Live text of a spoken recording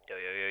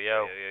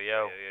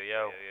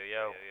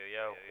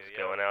It's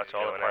going out to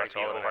all the party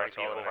people,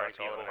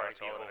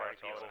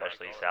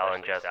 especially Sal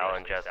and Jesse,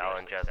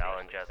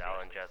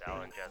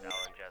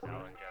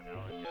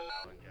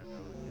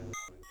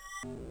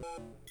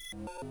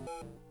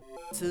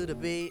 To the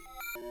beat.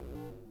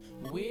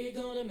 We're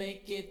gonna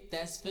make it,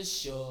 that's for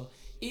sure.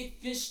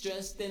 If you're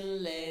stressed,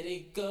 then let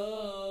it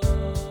go.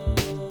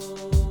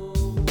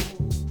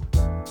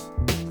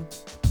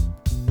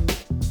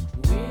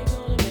 We're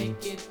gonna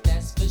make it,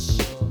 that's for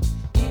sure.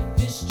 If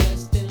you're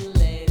stressed, then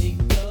let it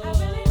go. I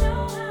really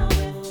know how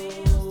it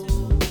feels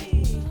to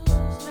be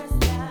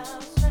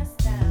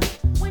stressed out.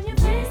 When you're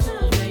face to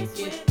face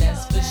with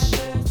that's for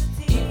sure.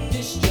 If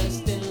you're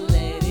stressed, then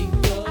let it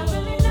go. I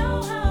really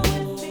know how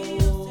it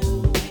feels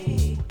to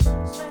be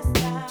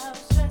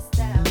stressed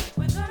out.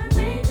 We're gonna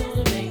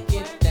make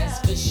it, that's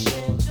for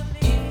sure.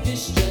 If you're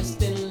stressed,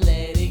 then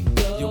let it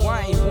go. Yo,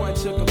 I ain't one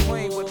to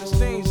complain, but the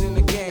stains in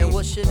the game. And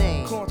what's your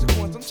name?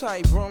 Consequence, I'm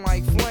tight, burn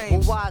like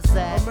flames. Well, why's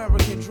that?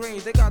 American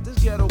dreams, they got this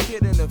ghetto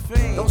kid in the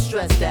fame. Don't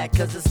stress that,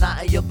 cause it's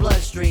not in your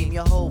bloodstream.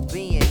 Your whole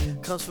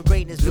being comes from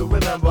greatness, do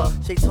remember.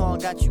 Shaitan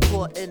got you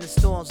caught in the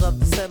storms of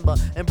December.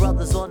 And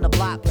brothers on the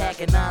block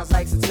packing nines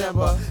like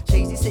September.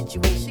 Change the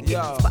situation,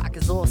 get these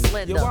pockets all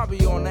slender. Yo, I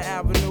be on the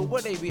avenue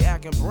where they be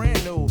acting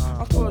brand new.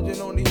 I'm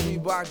splurging on these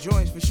Reebok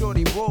joints for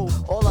shorty boo.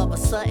 All of a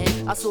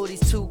sudden, I saw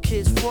these two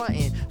kids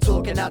frontin',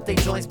 talking out their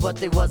joints, but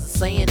they wasn't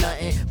saying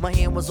nothing. My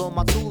hand was on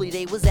my toolie,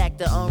 they was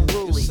acting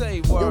unruly. You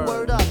say word. Yo,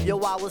 word up, yo,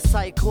 I was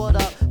tight, caught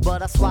up,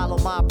 but I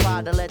swallowed my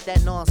pride to let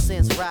that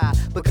nonsense ride.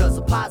 Because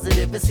of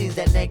positive, it seems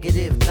that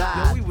negative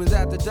died. Yo, we was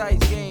at the dice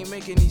game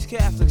making these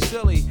cats look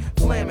silly.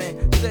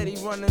 Flamin', steady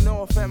running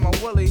off at my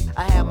willy.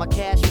 I had my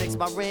cash mix,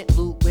 my rent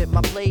loot with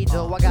my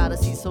Play-Doh. I gotta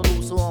see so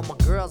loose, so all my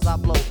girls I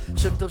blow.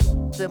 Shook the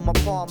in my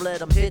palm, let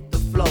them hit the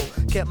flow.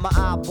 Kept my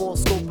eyeball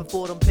scoping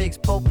for them pigs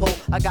popo.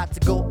 I got to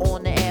go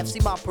on the app, see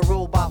my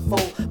parole by 4.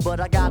 But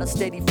I gotta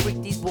steady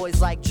freak these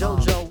boys like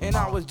JoJo. And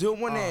I was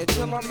doing it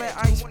till I met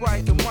Ice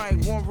Spike and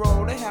Mike. One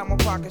roll, they had my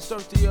pockets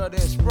thirstier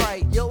than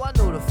Sprite. Yo, I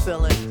know the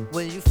feeling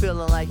when you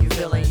feeling like you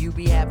feeling. You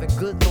be having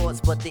good thoughts,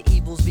 but the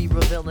evils be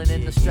revealing.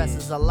 And the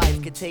stresses of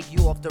life can take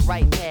you off the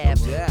right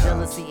path.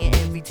 Jealousy and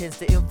envy tends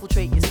to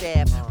infiltrate your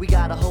staff. We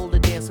gotta hold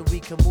it down so we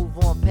can move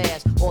on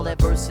past all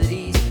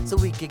adversities, so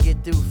we can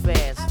get through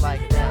fast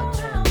like that.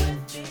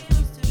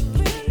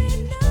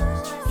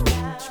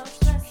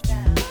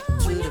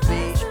 To the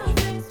beat.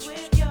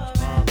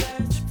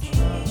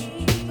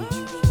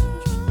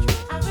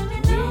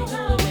 We're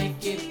gonna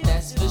make it,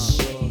 that's for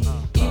sure.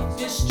 If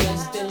you're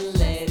stressed, then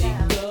let it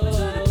go.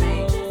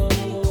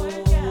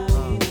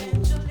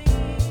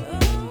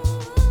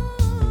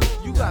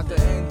 You got the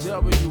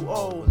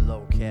NWO.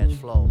 Low cash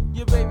flow.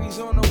 Your baby's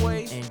on the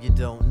way. And you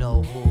don't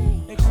know who.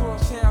 And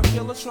crosstown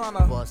killer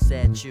tryna bust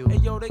at you. Hey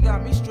yo, they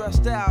got me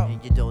stressed out.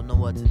 And you don't know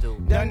what to do.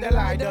 Done the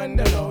lie, done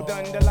the low,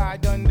 done the lie,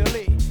 done the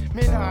lee.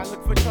 Me nah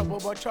look for trouble,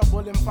 but trouble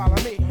him follow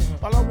me.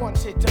 All I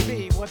wanted to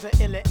be was a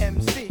illa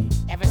MC.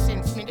 Ever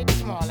since me did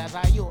small as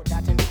I yo,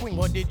 that in Queen.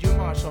 But did you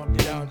mash up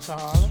the dance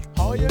hall?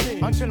 How you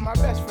mean? Until my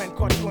best friend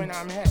caught you in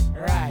I'm head.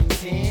 Right,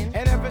 seen?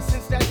 And ever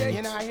since that day,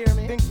 you not hear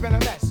me? Things been a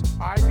mess.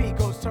 R.I.P.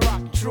 goes to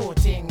rock. True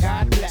thing,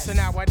 God bless. So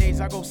nowadays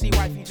I go see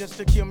wifey just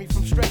to cure me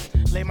from stress.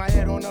 Lay my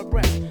head on her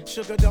breast.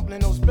 Sugar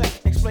dumpling those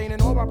best.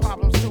 Explaining all my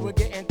problems to her,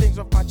 getting things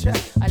off my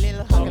chest. A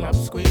little hugging up,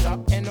 squeeze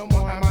up, and no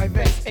more am I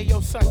vexed. Hey yo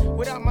son,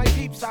 without my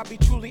peeps I'll be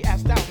truly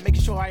asked out. Make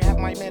sure I have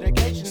my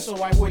medication so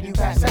I wouldn't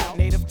pass out.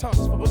 Native tongues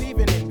for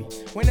believing in me.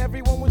 When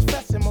everyone was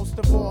blessing, most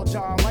of all,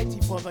 Jah Almighty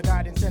for the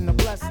guidance and the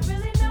blessings. I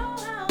really know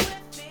how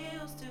it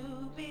feels to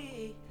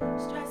be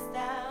stressed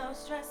out.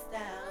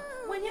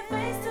 When you're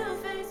face to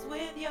face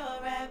with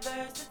your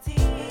adversity.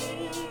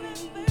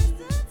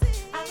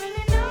 I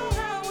really know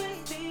how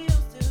it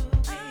feels to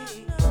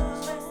be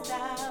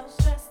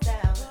stressed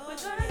out. We're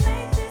gonna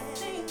make this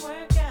thing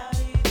work out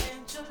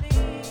eventually.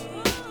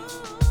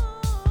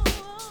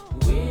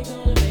 We're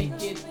gonna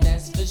make it,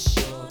 that's for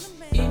sure.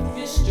 If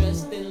you're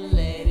stressed, then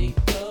let it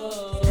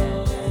go.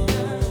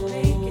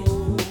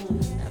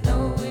 I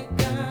know we're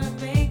gonna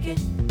make it.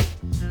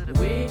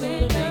 We're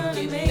gonna make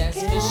it,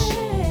 that's for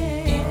sure.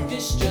 If you're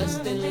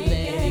stressed, then let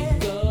it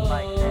go.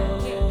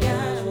 We're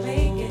gonna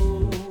make it.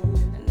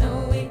 I know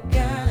we're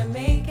gonna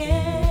make it.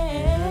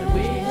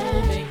 We're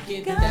gonna make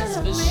it, that's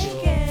for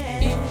sure.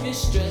 If you're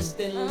stressed,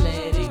 then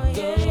let it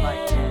go.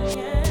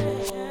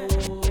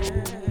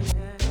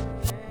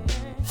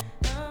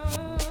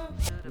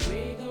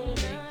 We're gonna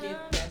make it,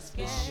 that's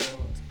for sure.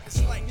 It's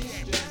like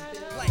that,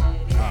 like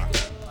that.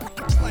 You know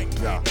it's like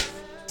that,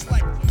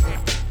 like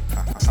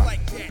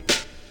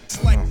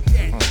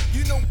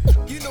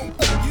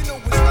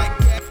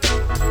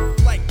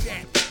that, like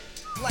that,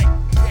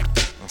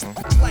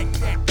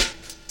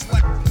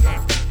 like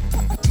that,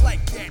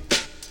 like that,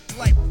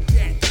 like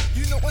that.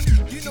 You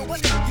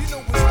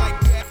know it's like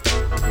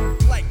that.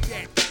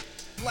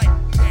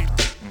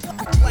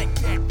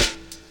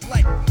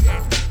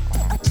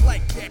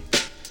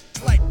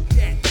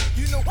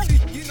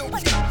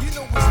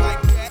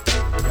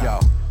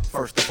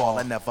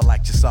 never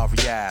liked your sorry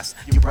ass.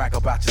 You brag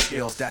about your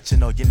skills that you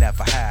know you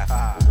never have.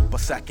 But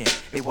second,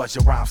 it was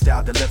your rhyme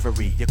style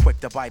delivery. You're quick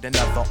to bite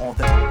another on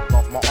the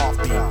off my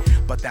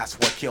offbeat, but that's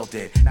what killed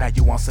it. Now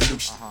you want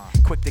solution.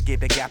 Quick to get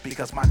the gap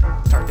because my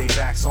turned their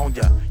backs on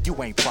ya.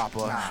 You ain't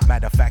proper.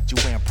 Matter of fact, you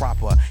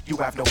improper. You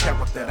have no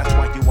character. That's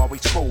why you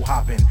always cool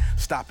hopping.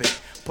 Stop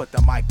it. Put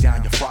the mic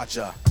down, you're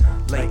fraudulent.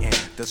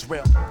 Latent. This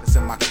real is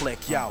in my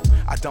clique, yo.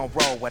 I don't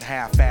roll with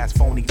half-ass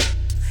phony,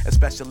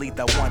 especially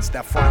the ones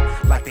that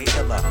front like they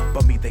iller.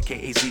 But me, the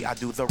Kazi, I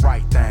do the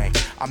right thing.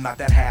 I'm not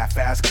that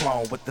half-ass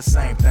clone with the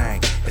same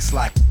thing. It's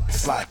like that,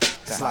 it's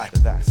like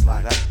that,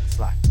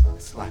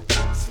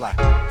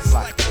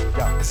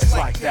 yo, it's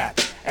like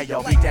that. Hey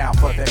yo, we down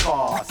for the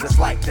cause. It's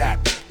like that.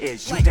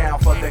 Is you down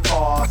for the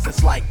cause?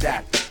 It's like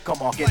that.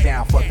 Come on, get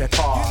down for the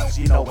cause.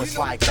 You know it's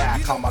like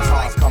that. Come on,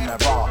 cause coming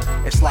raw.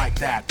 It's like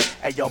that.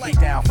 Hey yo, be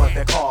down for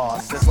the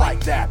cause. It's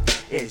like that.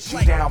 Is you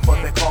down for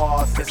the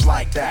cause? It's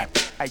like that.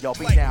 Hey yo,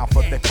 be down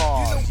for the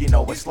cause. You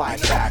know it's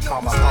like that.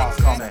 Come on, cause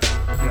coming.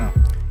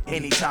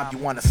 Anytime you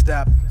wanna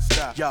step,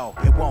 yo,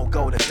 it won't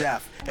go to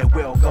death. It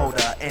will go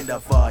to end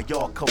of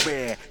your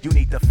career. You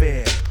need to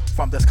fear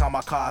from this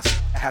kamikaze.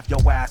 Have your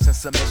ass in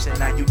submission.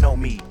 Now you know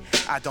me.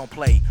 I don't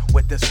play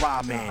with this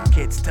rhyming.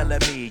 Kids telling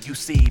me, you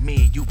see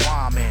me, you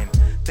bombing.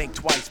 Think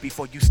twice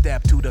before you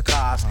step to the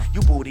cause.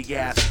 You booty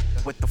ass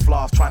with the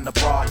flaws trying to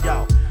brawl,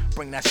 yo.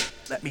 Bring that shit,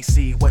 let me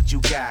see what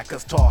you got.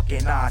 Cause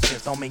talking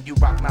nonsense don't mean you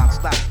rock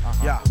non-stop.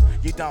 Yo,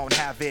 you don't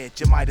have it,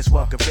 you might as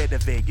well get rid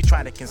of it. You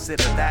trying to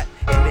consider that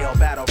and they'll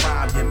battle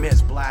rhyme, you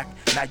miss black.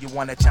 Now you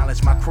wanna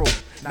challenge my crew.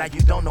 Now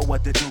you don't know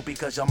what to do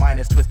because your mind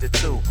is twisted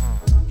too.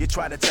 You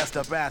try to test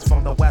the brass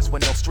from the west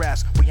with no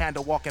stress. We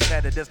handle all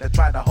competitors that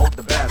try to hold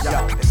the best.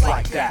 Yo, it's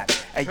like that.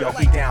 Hey yo,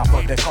 be down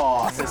for the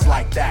cause. It's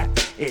like that.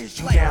 Is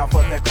you down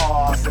for the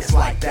cause? It's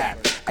like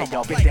that. Hey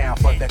yo, be down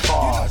for the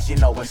cause. You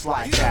know it's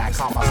like that.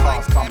 Come on,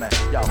 cause coming.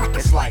 Yo,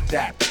 it's like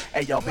that.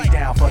 Hey yo, be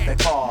down for the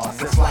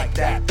cause. It's like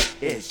that.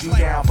 Is you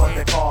down for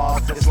the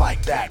cause? It's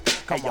like that.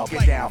 Hey yo, be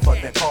down for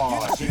the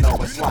cause. You know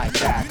it's like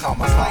that.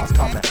 Come on, cause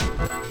coming.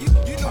 You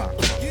know it's like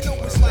that. You know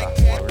it's like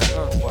that.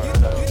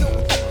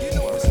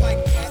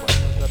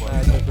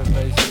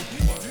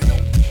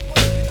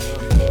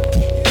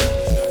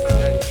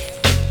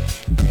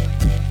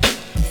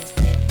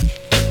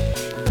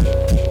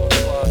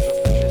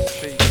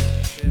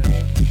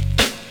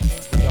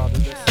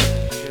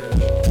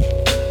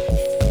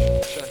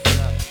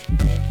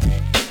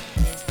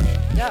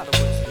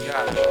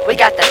 We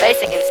got the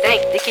basic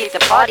instinct to keep the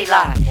party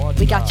live.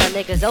 We got y'all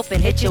niggas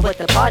open, hit you with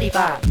the party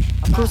vibe.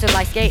 I'm cruising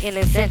like skating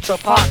in Central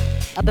Park.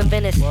 Up in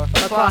Venice,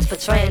 across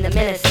portraying the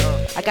menace.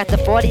 I got the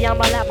 40 on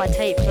my lap, my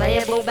tape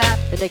playing boom bap.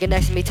 The nigga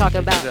next to me talking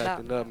about.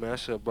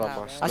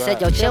 I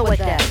said, yo, chill with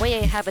that. We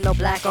ain't having no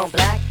black on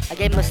black. I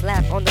gave him a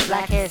slap on the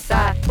black hand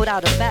side, put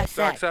out a fat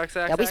sack.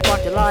 Yeah, we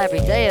spark the law every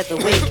day of the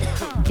week.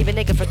 Keep a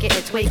nigga from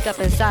getting tweaked up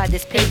inside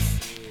this piece.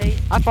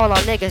 I fall on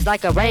niggas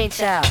like a rain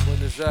child.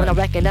 When I'm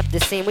wrecking up the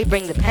scene, we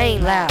bring the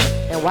pain loud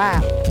and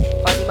wild.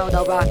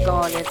 Quasimoto rock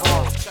on and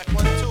on.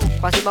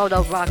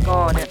 Quasimoto rock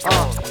on and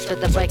on. To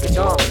the break of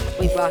dawn,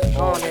 we rock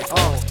on and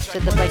on. To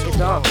the break of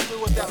dawn.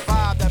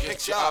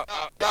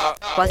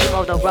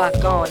 Quasimoto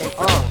rock on and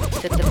on.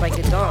 To the break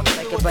of dawn,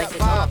 make it break of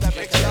dawn.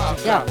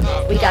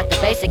 Yo, we got the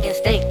basic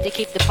instinct to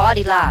keep the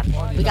party live.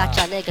 We got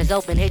y'all niggas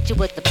open, hit you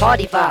with the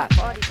party vibe.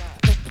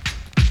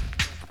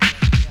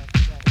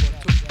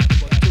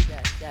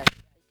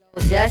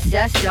 Yes,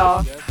 yes,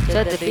 y'all,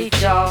 to the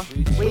beat, y'all.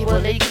 We will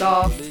leak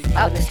off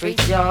out in the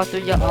streets, y'all,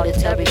 through your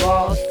auditory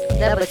walls.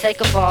 Never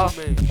take a fall.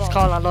 Just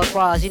call on Lord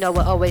Cross, you know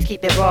we'll always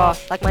keep it raw.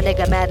 Like my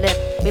nigga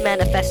Madvillain, we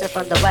manifesting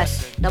from the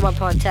west. No one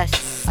pawn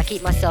test. I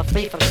keep myself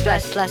free from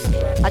stress. Plus,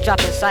 I drop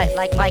in sight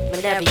like Mike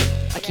Mineri.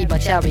 I keep my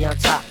cherry on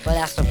top, but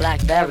that's the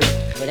blackberry.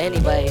 But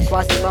anyways,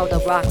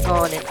 Quasimoto rock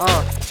on and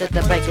on to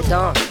the break of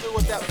dawn.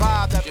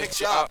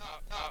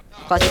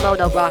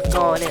 Quasimoto rock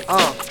on and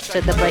on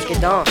to the break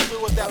of dawn.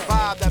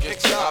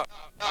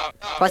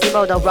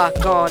 Quasimoto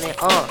rock on and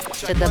on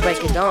to the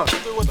break of dawn.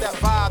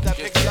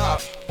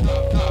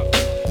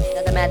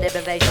 Another mad dip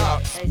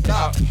invasion.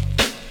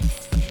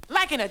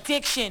 Like an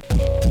addiction.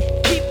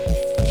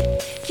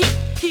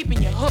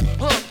 Keeping you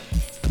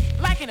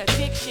hooked. Like an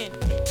addiction.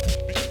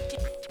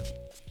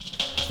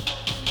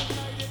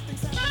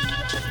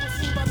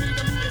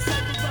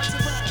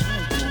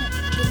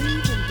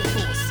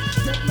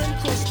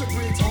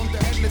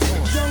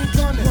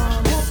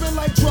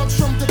 Like drugs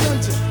from the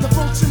dungeon. The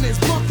function is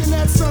bucking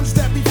at sons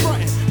that be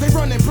frontin'. They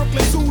runnin'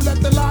 Brooklyn Zoo, let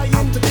the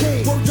lion the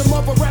king. Word them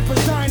other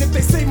rappers dying if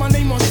they say my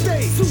name on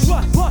stage. Zoo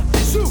what?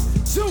 Zoo.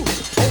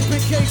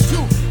 Open case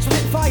too.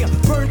 Spit fire,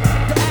 burn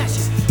the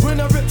ashes.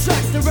 When I rip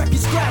tracks, the record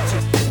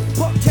scratches.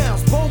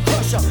 Bucktowns, bone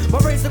crusher. My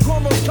razor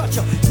cornrows cut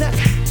ya. Snatch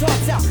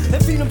tarts out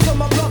and feed them to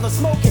my brother.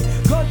 Smoking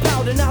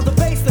gunpowder, now the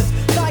baseless.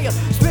 Fire,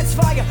 spits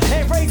fire,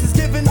 and razors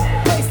giving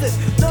baseless.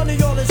 None of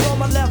y'all is on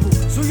my level.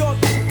 So y'all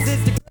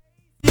is the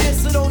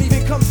so don't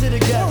even come to the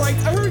gap. Alright,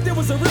 I heard there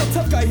was a real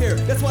tough guy here.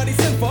 That's why they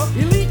sent for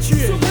elite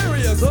shit.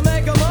 Superiors,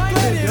 Omega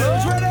minded.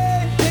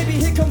 Ready? Baby,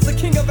 here comes the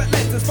king of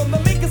Atlantis. From the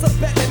makers of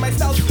Batman, my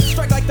style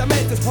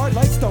heart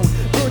like stone.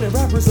 Burning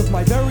rappers of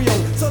my very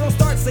own. So don't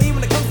start saying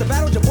when it comes to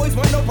battle, your boys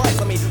want no parts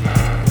of me.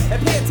 And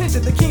pay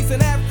attention, the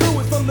Kingston Ave crew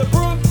is from the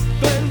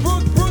Brooklyn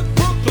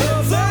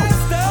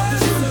master.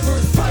 This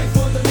universe fight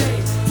for the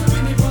name. To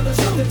any brother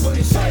something for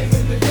his shame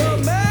in the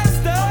game.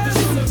 Master. This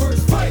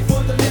universe fight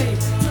for the name.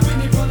 To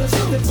any brother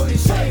something for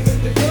his shame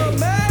in the game.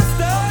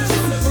 Master. This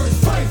universe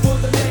fight for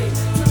the name.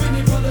 To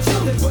any brother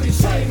something for his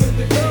shame in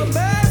the game.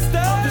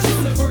 Master. This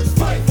universe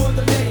fight for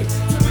the name.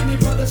 To any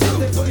brother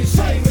something for his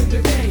shame in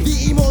the game. The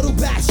immortal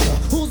basher,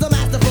 who's the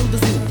master from the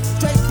zoo?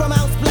 Straight from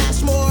Mount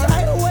Splashmore.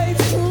 Tidal wave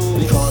true.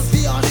 Because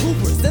we are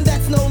troopers, then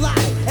that's no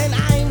lie. And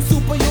I'm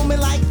superhuman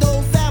like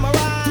those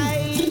samurai.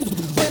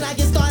 When I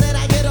get started,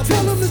 I get a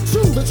Tell them the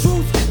truth. The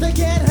truth, they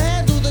can't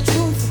handle the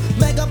truth.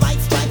 Megabyte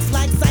strikes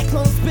like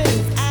cyclone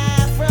spins.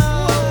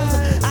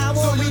 Afros, I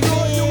So won't you be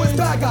know you is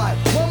bad guy.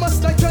 Why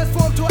must I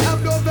transform to an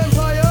outdoor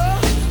vampire?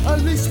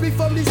 Unleash me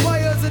from these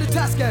wires of the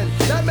task end.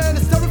 That man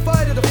is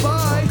terrified of the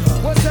fight.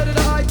 One set of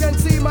the eye can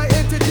see my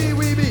entity,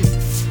 we be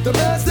the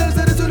masters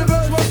of this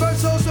universe. One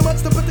verse so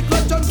much to put the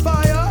clutch on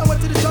fire. I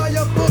went to the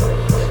giant book.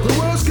 The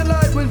worlds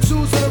collide when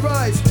Zeus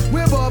arise.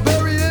 We're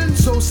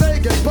barbarians, so say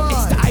goodbye.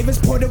 It's the Irish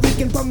Puerto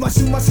Rican from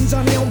Russian Russians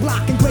on their own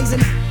block and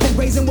grazing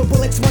with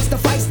bullets once the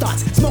fight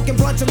starts. Smoking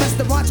blunts in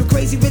restaurants with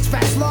crazy rich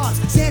fat slobs.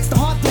 Sands the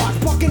heartthrobs,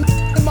 bucking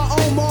in my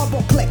own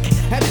marble click.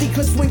 Empty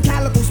clips when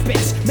caliber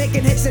spits.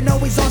 Making hits and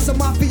always on some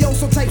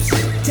mafioso type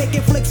shit.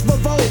 Taking flicks for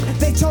vogue.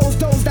 They chose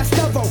those that's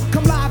thorough.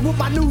 Come live with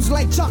my news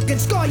like Chuck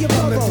and scar your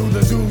Coming burrow. through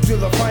the zoo to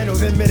the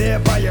finals in midair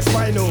by your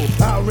spinal.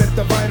 I'll rip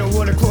the vinyl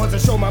with a claws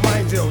and show my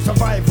mind's ill.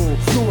 Survival,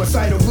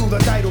 suicidal, glue the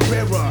title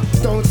bearer.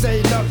 Don't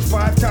say nuts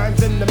 5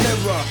 times in the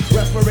mirror.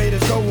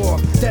 Respirators go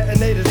off,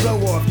 detonators blow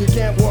off. You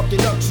can't walk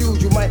in up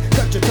shoes, you might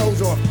cut your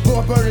toes off.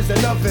 More burners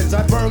than ovens,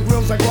 I burn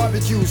grills like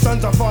barbecue.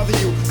 Sons, I father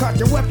you, cock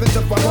your weapons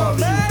if I bother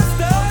you.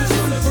 This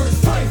universe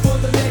fight for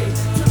the name.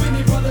 To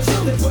any brother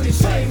something for his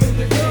shame in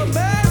the game.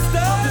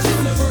 This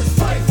universe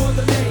fight for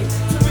the name.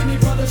 To any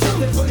brother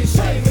something for his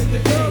shame in the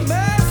game.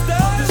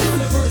 This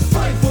universe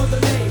fight for the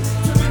name.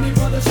 To any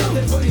brother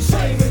something for his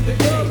shame in the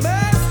game.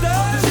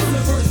 This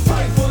universe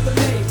fight for the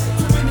name.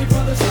 To any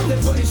brother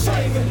something for his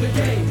shame in the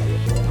game.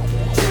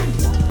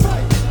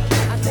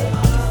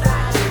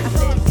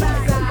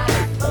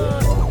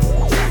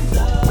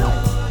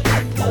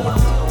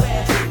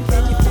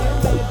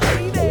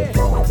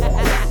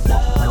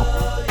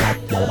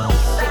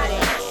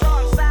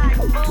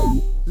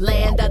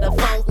 Land of the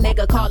funk,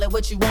 nigga, call it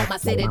what you want. My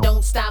city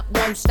don't stop,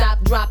 won't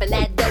stop, dropping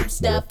that dope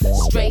stuff.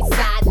 Straight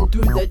siding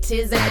through the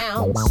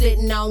Tizown.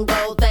 Sitting on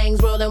gold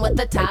things, rolling with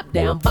the top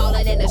down.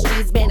 Ballin' in the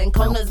streets, bending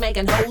corners,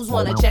 making hoes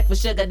wanna check for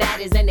sugar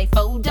daddies and they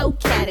photo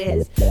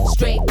caddies.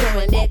 Straight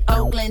doing it,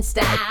 Oakland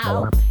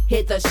style.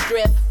 Hit the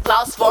strip,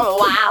 floss for a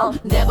while.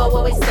 Never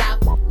will we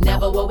stop,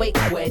 never will we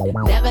quit.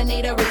 Never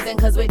need a reason,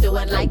 cause we do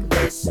it like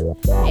this.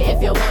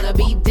 If you wanna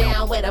be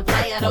down with a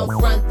player, don't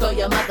front, throw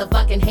your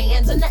motherfucking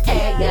hands in the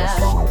air, yeah.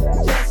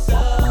 Just so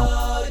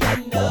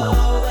you know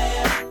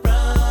where I'm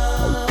from.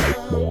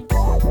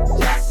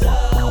 Just so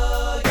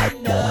you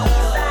know.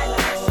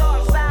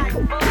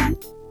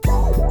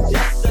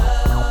 Just so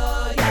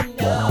you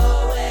know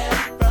where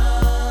I'm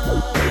from.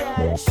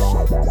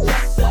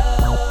 Just so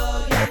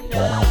you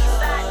know.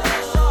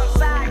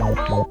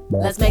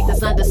 Let's make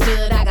this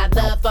understood. I got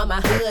love for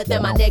my hood.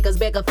 Then my niggas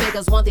bigger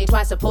figures won't think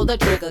twice to pull the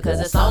trigger. Cause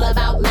it's all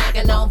about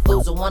knocking on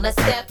fools who wanna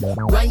step.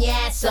 Run your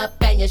ass up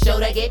and your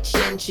shoulder get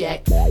chin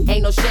checked.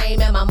 Ain't no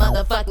shame in my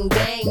motherfucking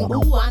game.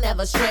 Ooh, I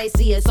never stray.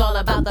 See, it's all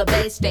about the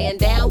base. Staying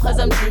down cause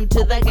I'm true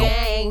to the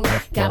game.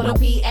 Capital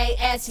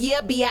P-A-S,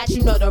 yeah, B-I,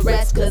 you know the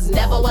rest. Cause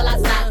never will I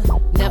stop,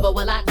 never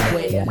will I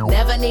quit.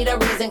 Never need a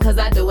reason cause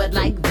I do it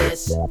like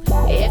this.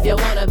 If you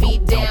wanna be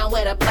down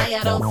with a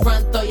player, don't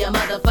front, throw your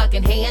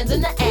motherfucking hands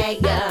in the air,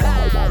 yeah.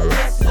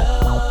 Just so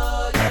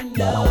you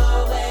know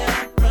where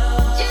I'm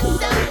from. Just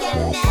so you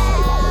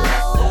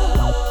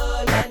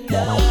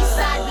know.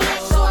 Eastside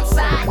bitch, so I'm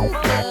siding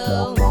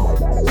through.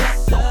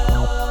 Just so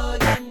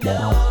you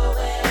know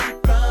where I'm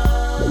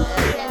from.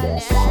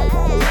 Just so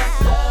you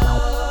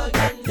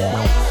know.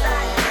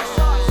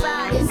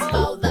 It's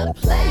for the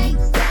play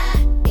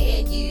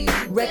in you.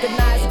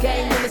 Recognize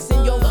game when it's in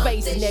your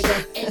face, nigga.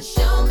 And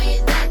show me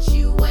that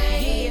you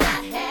ain't a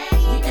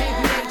hater. We can't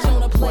be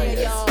on a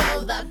play, y'all. It's for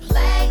the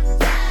play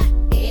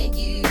in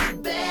you,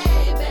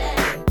 baby.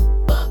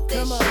 Bump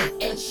this shit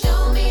and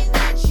show me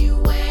that you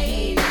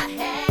ain't a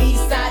hater.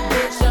 Eastside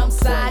bitch, I'm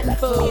siding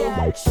fool.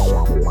 Just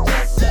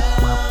so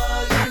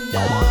you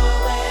know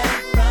where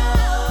I'm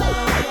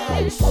from.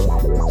 Just so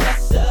you know.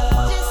 Just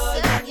so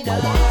you know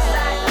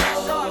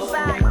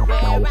where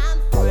I'm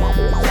from.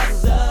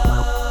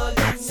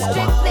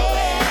 Strictly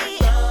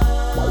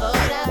for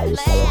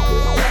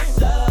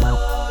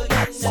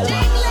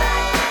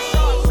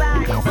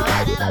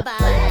the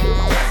play.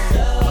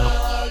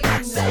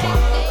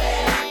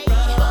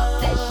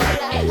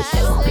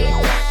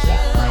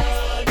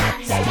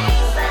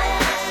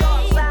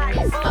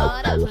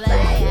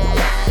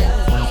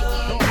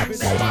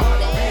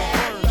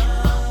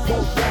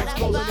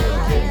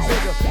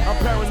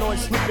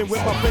 even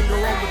with my finger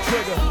on the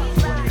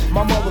trigger.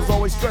 My mother's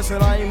always stressing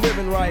I ain't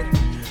living right,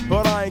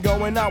 but I ain't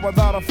going out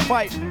without a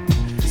fight.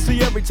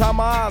 See, every time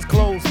my eyes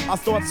close, I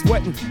start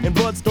sweating and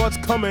blood starts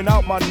coming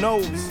out my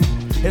nose.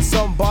 It's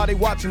somebody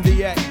watching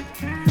the act,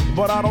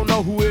 but I don't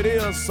know who it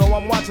is, so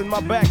I'm watching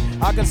my back.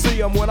 I can see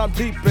him when I'm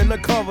deep in the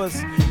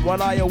covers.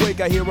 When I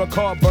awake, I hear a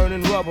car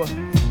burning rubber.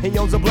 He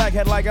owns a black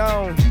hat like I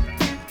own,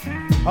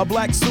 a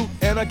black suit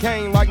and a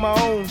cane like my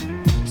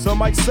own. Some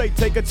might say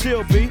take a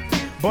chill beat,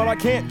 but I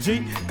can't,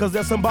 G, cause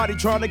there's somebody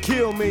trying to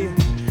kill me.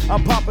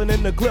 I'm popping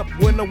in the clip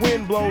when the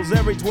wind blows.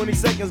 Every 20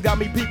 seconds got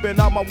me peeping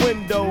out my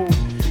window.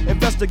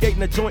 Investigating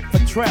the joint for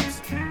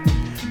traps,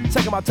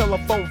 checking my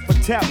telephone for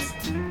taps.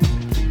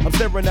 I'm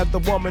staring at the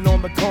woman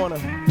on the corner.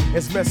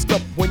 It's messed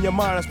up when your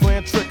mind is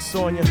playing tricks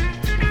on you.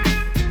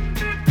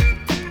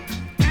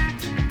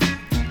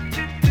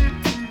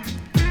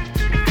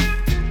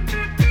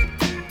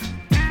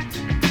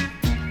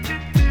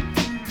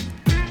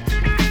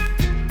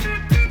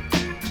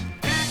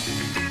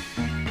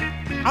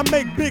 I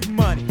make big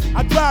money,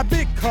 I drive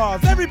big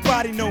cars,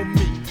 everybody know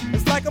me.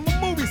 It's like I'm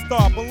a movie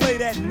star, but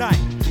late at night,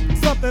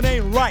 something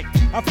ain't right.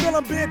 I feel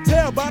I'm being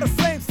tailed by the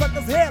same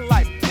sucker's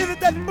headlights. Is it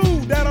that fool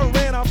that I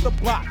ran off the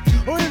block?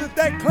 Or is it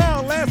that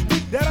clown last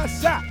week that I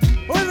shot?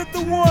 Or is it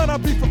the one I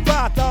beat for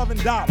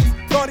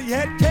 $5,000? Thought he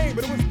had cane,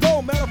 but it was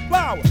gold, man, a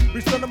flower.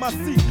 Reached under my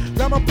seat,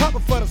 grabbed my popper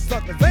for the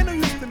suckers. Ain't no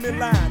use to me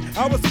lying,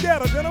 I was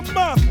scared than a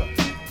monster.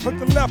 Hook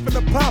the left in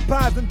the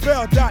Popeyes and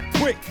Bell Dot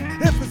quick.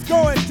 If it's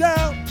going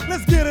down,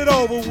 let's get it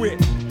over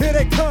with. Here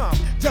they come,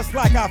 just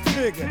like I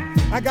figured.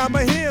 I got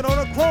my hand on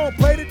a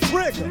chrome-plated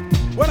trigger.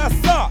 When I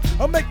saw,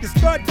 I'll make you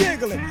start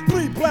giggling.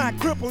 3 blind,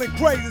 crippling,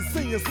 crazy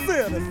senior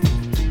citizens.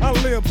 I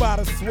live by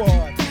the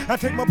sword. I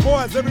take my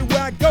boys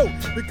everywhere I go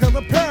because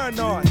I'm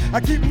paranoid. I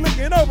keep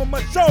looking over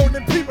my shoulder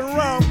and peeping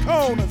around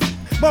corners.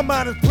 My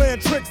mind is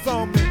playing tricks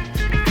on me.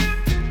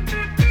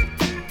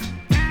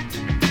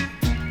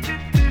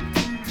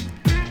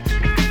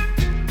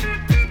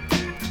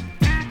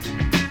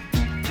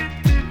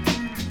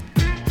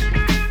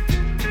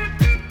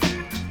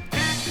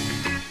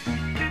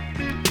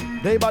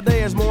 Day by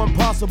day it's more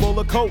impossible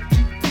to cope.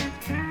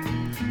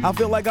 I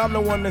feel like I'm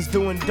the one that's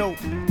doing dope.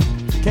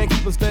 Can't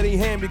keep a steady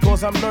hand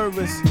because I'm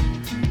nervous.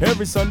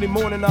 Every Sunday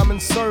morning I'm in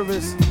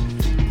service,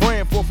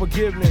 praying for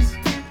forgiveness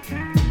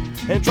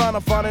and trying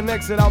to find an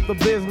exit out the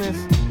business.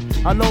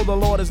 I know the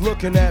Lord is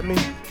looking at me,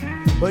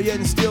 but yet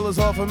and still it's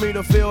hard for me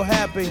to feel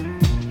happy.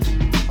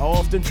 I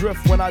often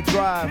drift when I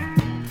drive,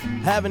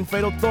 having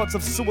fatal thoughts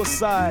of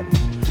suicide.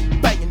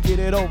 Bang and get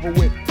it over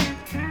with.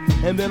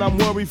 And then I'm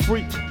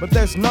worry-free, but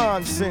that's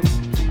nonsense.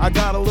 I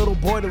got a little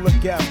boy to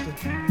look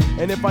after,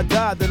 and if I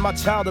died, then my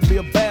child would be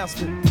a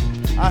bastard.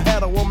 I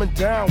had a woman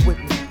down with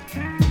me,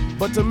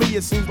 but to me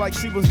it seems like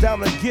she was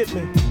down to get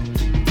me.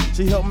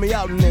 She helped me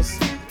out in this,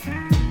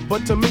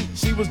 but to me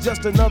she was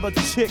just another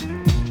chick.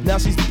 Now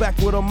she's back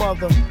with her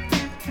mother.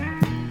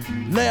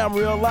 Now I'm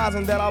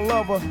realizing that I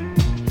love her.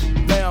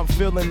 Now I'm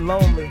feeling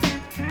lonely.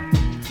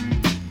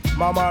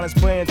 My mind is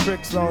playing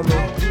tricks on me.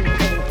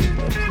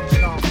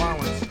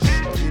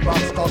 About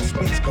to start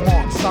speech, come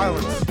on,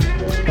 silence.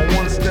 On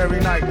one starry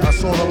night, I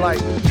saw the light.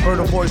 Heard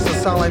a voice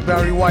that sound like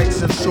Barry White,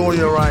 said sure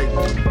you're right.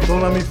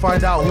 Don't let me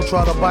find out who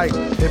tried to bite.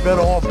 They better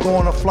off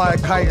going to fly a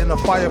kite in a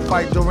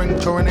firefight during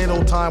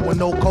tornado time with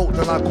no coat,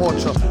 then I caught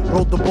ya.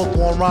 Wrote the book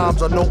on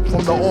rhymes, a note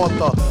from the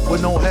author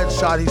with no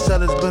headshot. He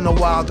said it's been a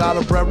while, got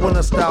a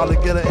breadwinner style to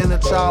get an inner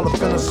child to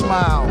finna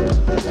smile.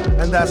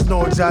 And that's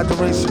no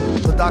exaggeration.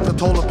 The doctor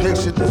told the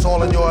patient it's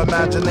all in your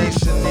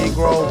imagination,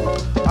 Negro.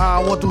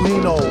 What do he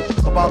know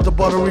about the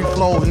buttery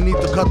flow? He need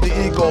to cut the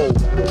ego.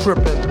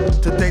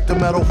 Trippin', to date the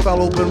metal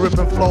fellow, been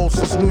ripping flows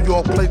since New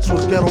York plates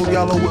was ghetto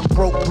yellow with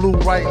broke blue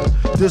writing.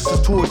 This is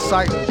too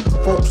exciting.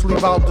 Folks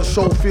leave out the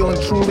show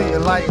feeling truly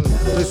enlightened.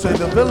 They say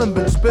the villain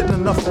been spitting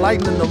enough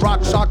lightning to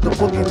rock shock the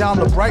boogie down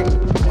to Brighton.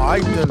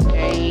 Alright then.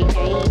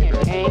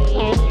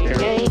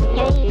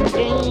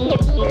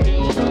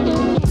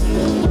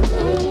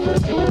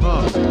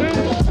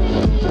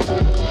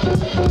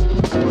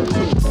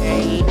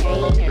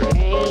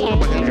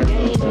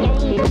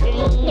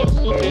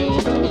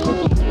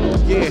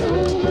 Yeah,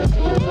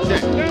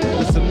 check,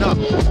 listen up.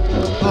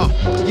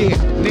 Yeah,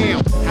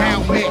 now,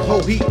 how man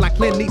hold heat like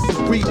Clint East's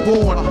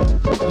reborn.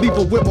 Leave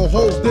her with more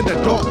holes than a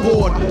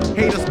dartboard.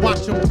 Haters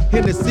watch them,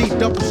 Hennessy,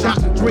 double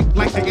shot and drink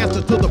like the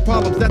answer to the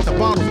problems at the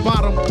bottle's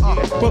bottom.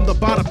 From the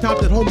bottom top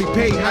that homie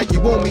pay how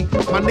you owe me.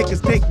 My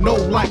niggas take no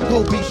like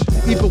Kobe.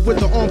 Even with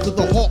the arms of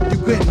the hawk, you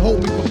couldn't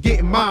hold me from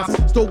getting mine.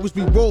 Stovers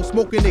we roll,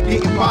 smoking and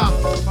getting by.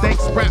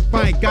 Thanks rap,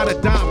 I ain't got a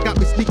dime. Got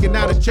me sneaking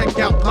out of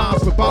checkout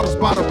lines with bottles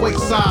by the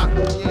wayside.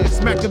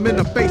 Smack them in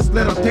the face,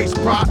 let them taste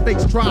pride.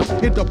 Fakes try,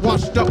 end up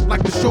washed up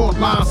like the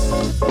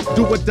shorelines.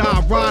 Do or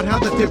die, ride how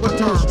the table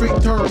turn.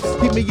 Street turns,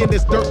 keep me in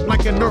this dirt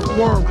like an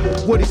earthworm.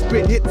 Woody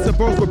spit hits and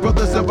bros where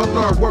brothers ever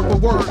learn. Word for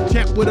word,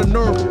 champ with a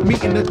nerve,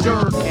 meeting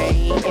adjourned.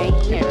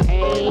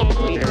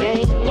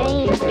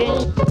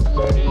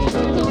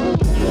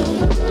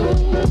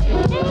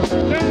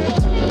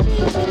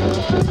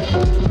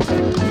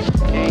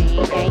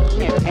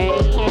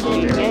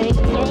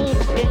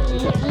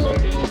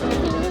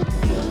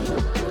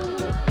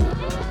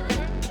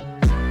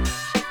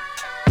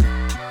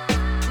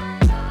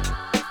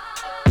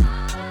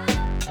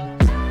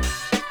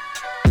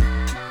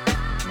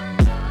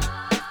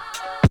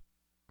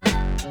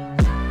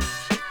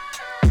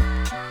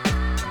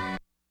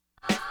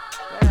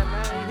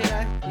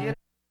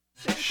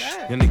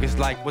 Your niggas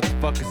like, what the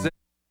fuck is this?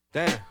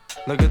 Damn,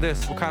 look at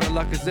this, what kind of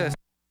luck is this?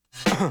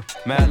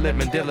 Madlib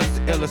and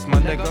Dillis, the illest,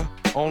 my nigga.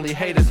 Only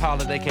haters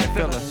holler, they can't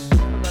feel us.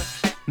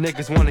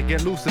 Niggas wanna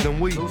get looser than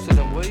we.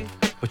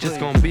 But just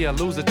gonna be a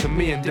loser to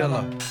me and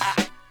Dilla.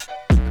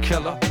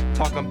 Killer,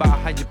 talking about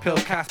how you pill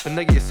Casper,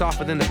 nigga, you're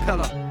softer than a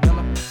pillar.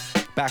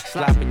 Back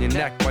slapping your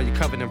neck while you're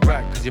covered in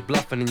wreck, cause you're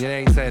bluffing and you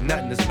ain't saying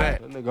nothing this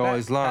bad. That nigga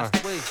always lying.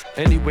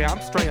 Anyway, I'm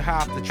straight high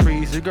off the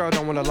trees. Your girl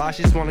don't wanna lie,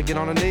 she just wanna get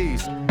on her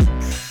knees.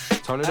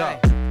 Turn it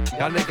up.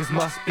 Y'all niggas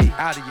must be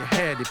out of your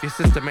head if your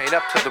system ain't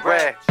up to the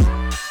rag.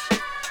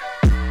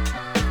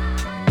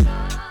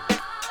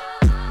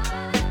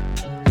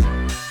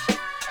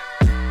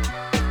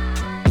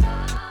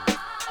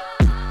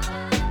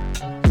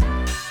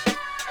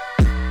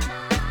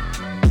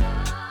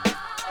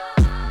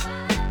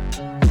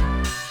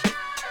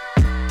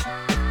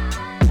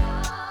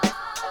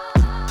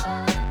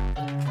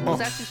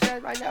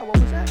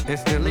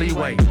 Instant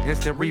leeway,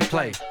 instant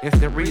replay,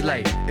 instant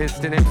relay,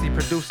 instant MC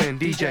producing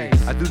DJ.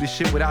 I do this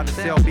shit without a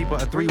cell beat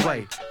but a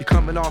three-way. You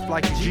coming off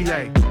like you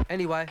GA.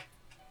 Anyway,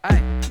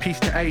 hey. Peace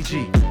to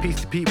AG,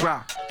 peace to Pete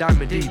Rock,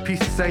 Diamond D, peace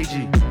to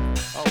Seiji.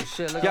 Oh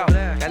shit, look yo, over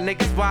there. That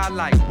niggas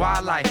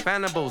wildlife,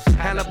 animals,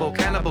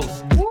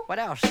 cannibals. What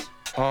else?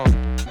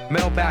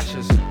 Male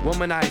bashers,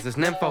 womanizers,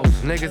 nymphos,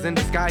 niggas in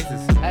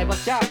disguises. Hey,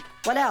 what's up?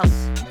 What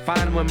else?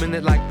 Fine women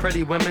that like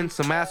pretty women,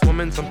 some ass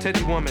women, some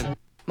titty women.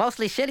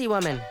 Mostly shitty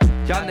women.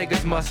 Y'all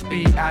niggas must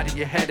be out of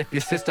your head if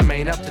your system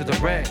ain't up to the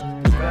red.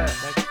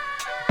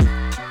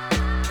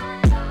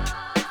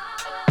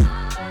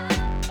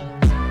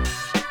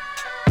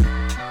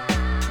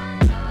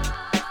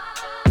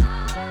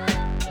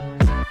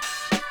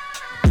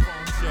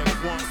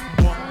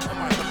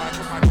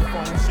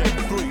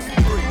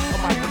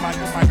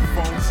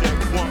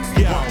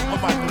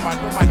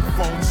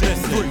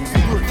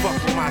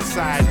 Fuck with my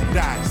side and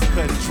dice,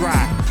 cut it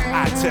dry.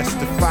 I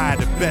testify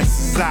the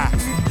best is I.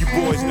 You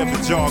boys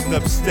never jogged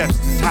up steps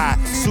this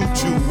high.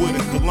 Suit you with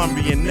a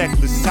Colombian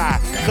necklace high.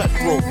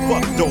 Cutthroat,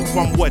 fuck dope,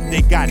 I'm what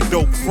they got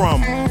dope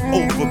from.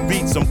 Over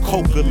beats, I'm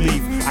coca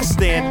leaf. I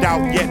stand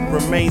out yet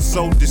remain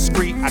so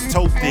discreet. I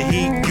tote the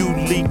heat, you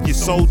leak, your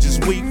soldiers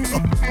weak.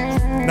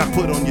 Now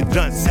put on your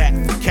dunce hat.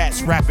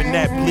 Cats rapping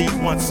that bleed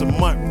once a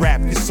month.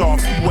 Rap you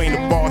soft, you ain't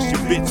a boss, you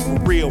bitch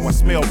for real. I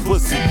smell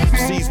pussy.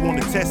 MCs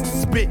wanna test the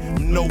spit,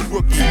 I'm no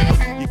rookie.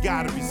 You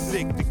gotta be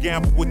sick to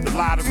gamble with the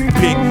lottery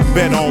pick.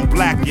 Bet on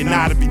black, you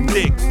oughta be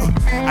thick.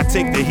 I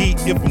take the heat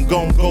if I'm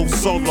gon' go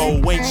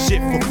solo. Ain't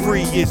shit for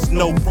free, it's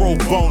no pro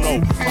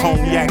bono.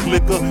 Cognac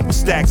liquor,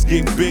 stacks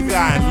get bigger.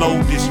 I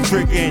unload this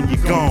trigger and you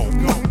gone.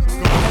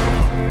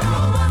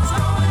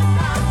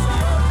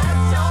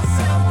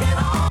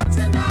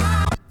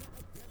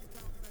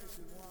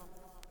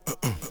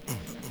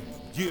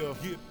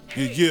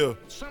 Yeah.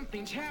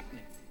 Something's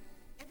happening.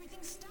 Everything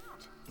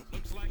stopped.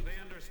 Looks like they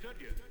understood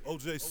you.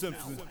 O.J.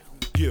 Simpson.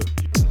 Yeah.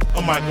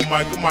 A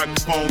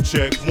microphone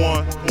check.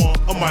 1.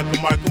 A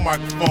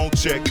microphone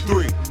check.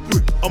 3.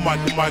 A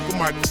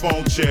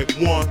microphone check.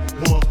 1.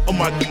 A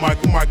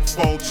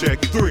microphone check.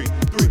 3.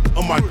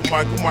 A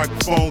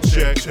microphone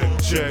check.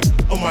 Check.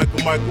 A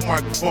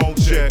microphone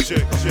check.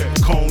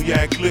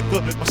 Cognac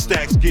liquor. My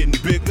stack's getting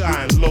bigger.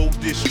 I unload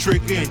this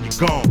trigger and you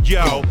gone.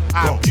 Yo,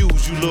 I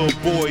abuse you little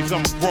boys.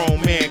 I'm a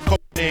grown man.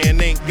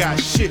 And ain't got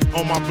shit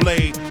on my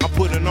blade. I'm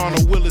putting on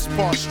a Willis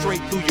part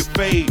straight through your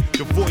fade.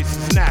 The voice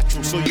is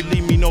natural, so you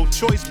leave me no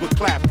choice but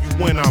clap you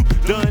when I'm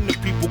done. The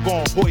people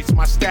gon' hoist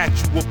my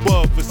statue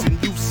above us, and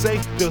you say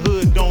the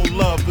hood don't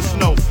love us.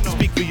 No,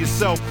 speak for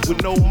yourself.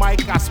 With no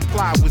mic, I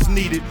supply what's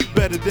needed.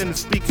 Better than the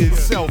speaker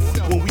itself.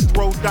 When we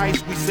throw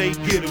dice, we say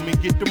get 'em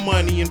and get the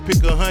money and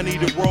pick a honey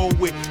to roll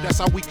with. That's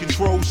how we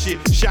control shit.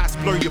 Shots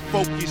blur your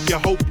focus. You're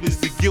hopeless,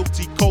 the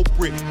guilty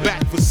culprit.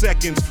 Back for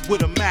seconds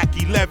with a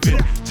Mac 11.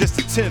 Just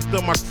a 10th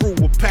of my crew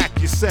will pack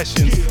your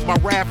sessions. My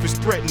rap is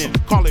threatening,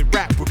 call it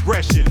rap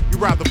progression. You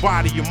rather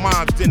body your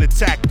moms than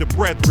attack the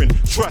brethren.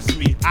 Trust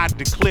me, I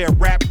declare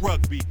rap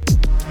rugby.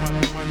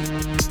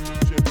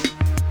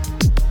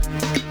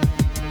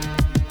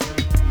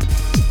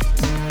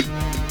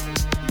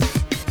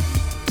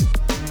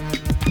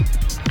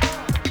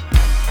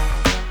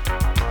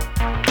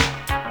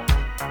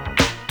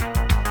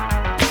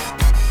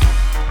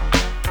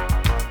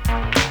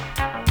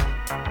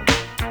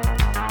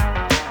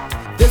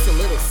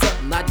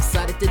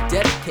 To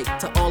dedicate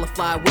to all the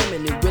fly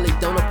women who really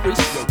don't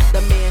appreciate the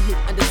man who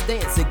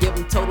understands and give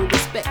him total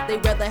respect. They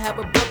rather have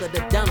a brother to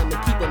down him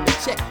and keep him in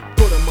check.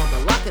 Put him on the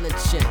lock and a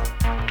chin.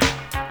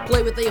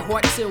 Play with their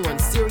hearts and run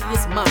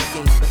serious mind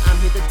games. But I'm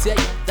here to tell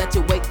you that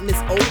your waiting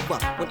is over.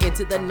 When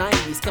into the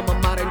 90s come a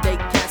modern day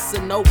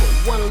Casanova.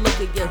 One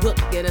look at your hook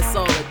and it's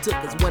all it took.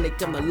 Cause when it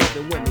come to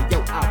loving women,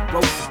 yo, I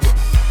wrote it.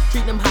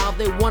 Treat them how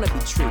they wanna be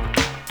treated.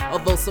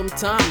 Although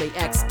sometimes they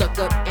act stuck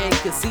up and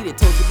conceited.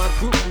 Told you my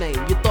group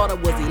name, you thought I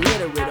was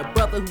illiterate. A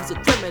brother who's a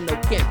criminal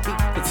can't be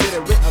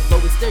considerate.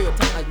 Although it's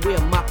stereotyped like we'll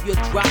mop you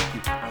or drop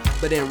you.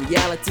 But in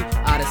reality,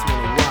 I just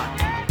wanna rock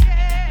you.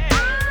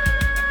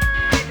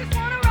 I just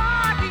wanna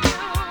rock you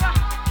all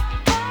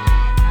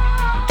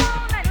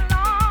night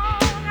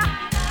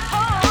long.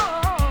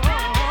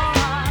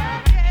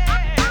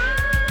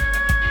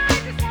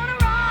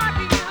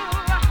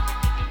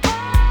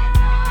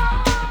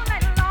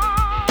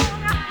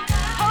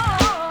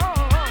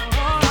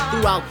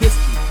 Throughout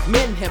history,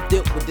 men have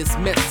dealt with this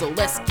mess, so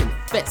let's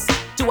confess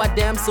to our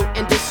damsel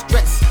in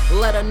distress.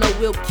 Let her know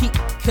we'll keep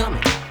coming,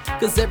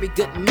 cause every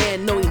good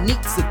man know he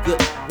needs a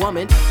good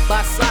woman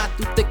by side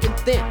through thick and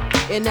thin.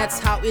 And that's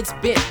how it's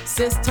been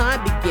since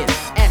time began,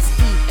 as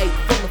Eve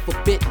ate from the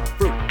forbidden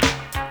fruit,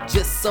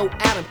 just so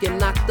Adam can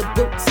knock the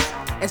boots.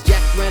 As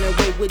Jack ran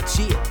away with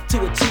Jill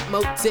to a cheap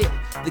motel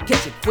to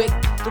catch a quick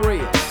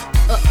thrill.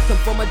 Up come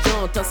from a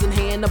John tossing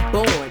hand a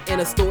born, and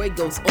the story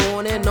goes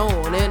on and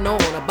on and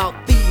on about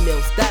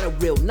females that are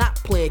real, not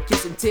playing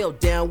kiss and tell,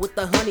 down with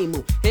the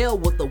honeymoon, hell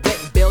with the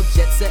wet bell,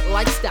 jet set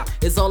lifestyle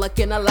is all I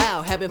can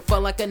allow, having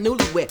fun like a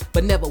newlywed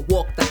but never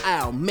walk the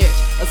aisle. Marriage,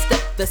 a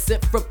step that's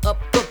sent from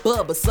up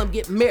above, but some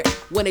get married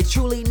when they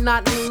truly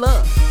not in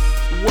love.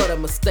 What a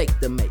mistake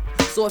to make.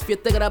 So if you're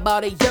thinking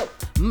about it, yo,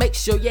 make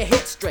sure your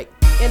head's straight,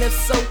 and if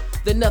so,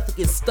 then nothing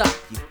can stop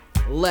you.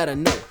 Let her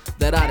know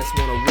that I just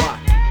wanna rock.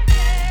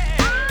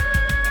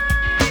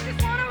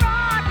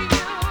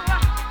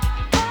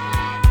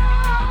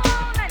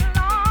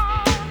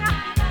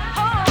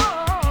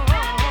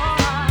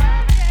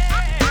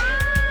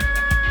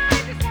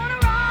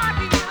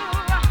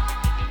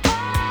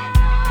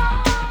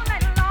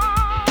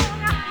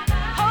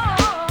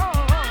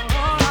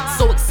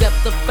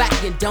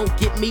 And don't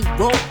get me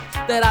wrong,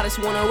 that I just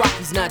wanna rock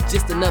is not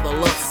just another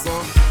love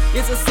song.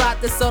 It's a side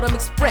that seldom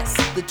express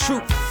the true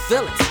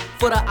feelings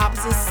for the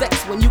opposite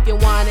sex. When you can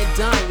wine and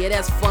dine, yeah,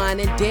 that's fine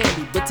and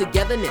dandy, but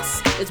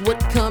togetherness is what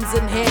comes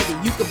in handy.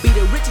 You could be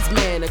the richest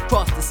man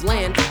across this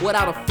land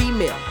without a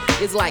female.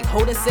 It's like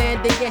holding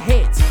sand in your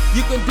hands.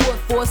 You can do it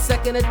for a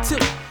second or two,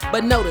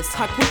 but notice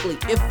how quickly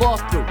it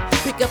falls through.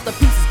 Pick up the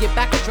pieces, get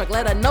back on track,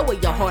 let her know where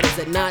your heart is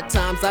at. 9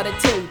 times out of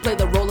 10, we play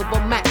the role of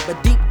a Mac,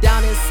 but deep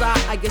down inside,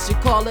 I guess you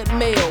call it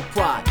male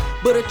pride.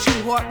 But a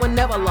true heart will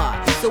never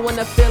lie. So when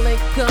the feeling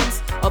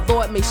comes,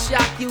 although it may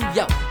shock you,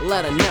 yo,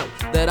 let her know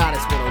that I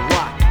just wanna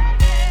rock.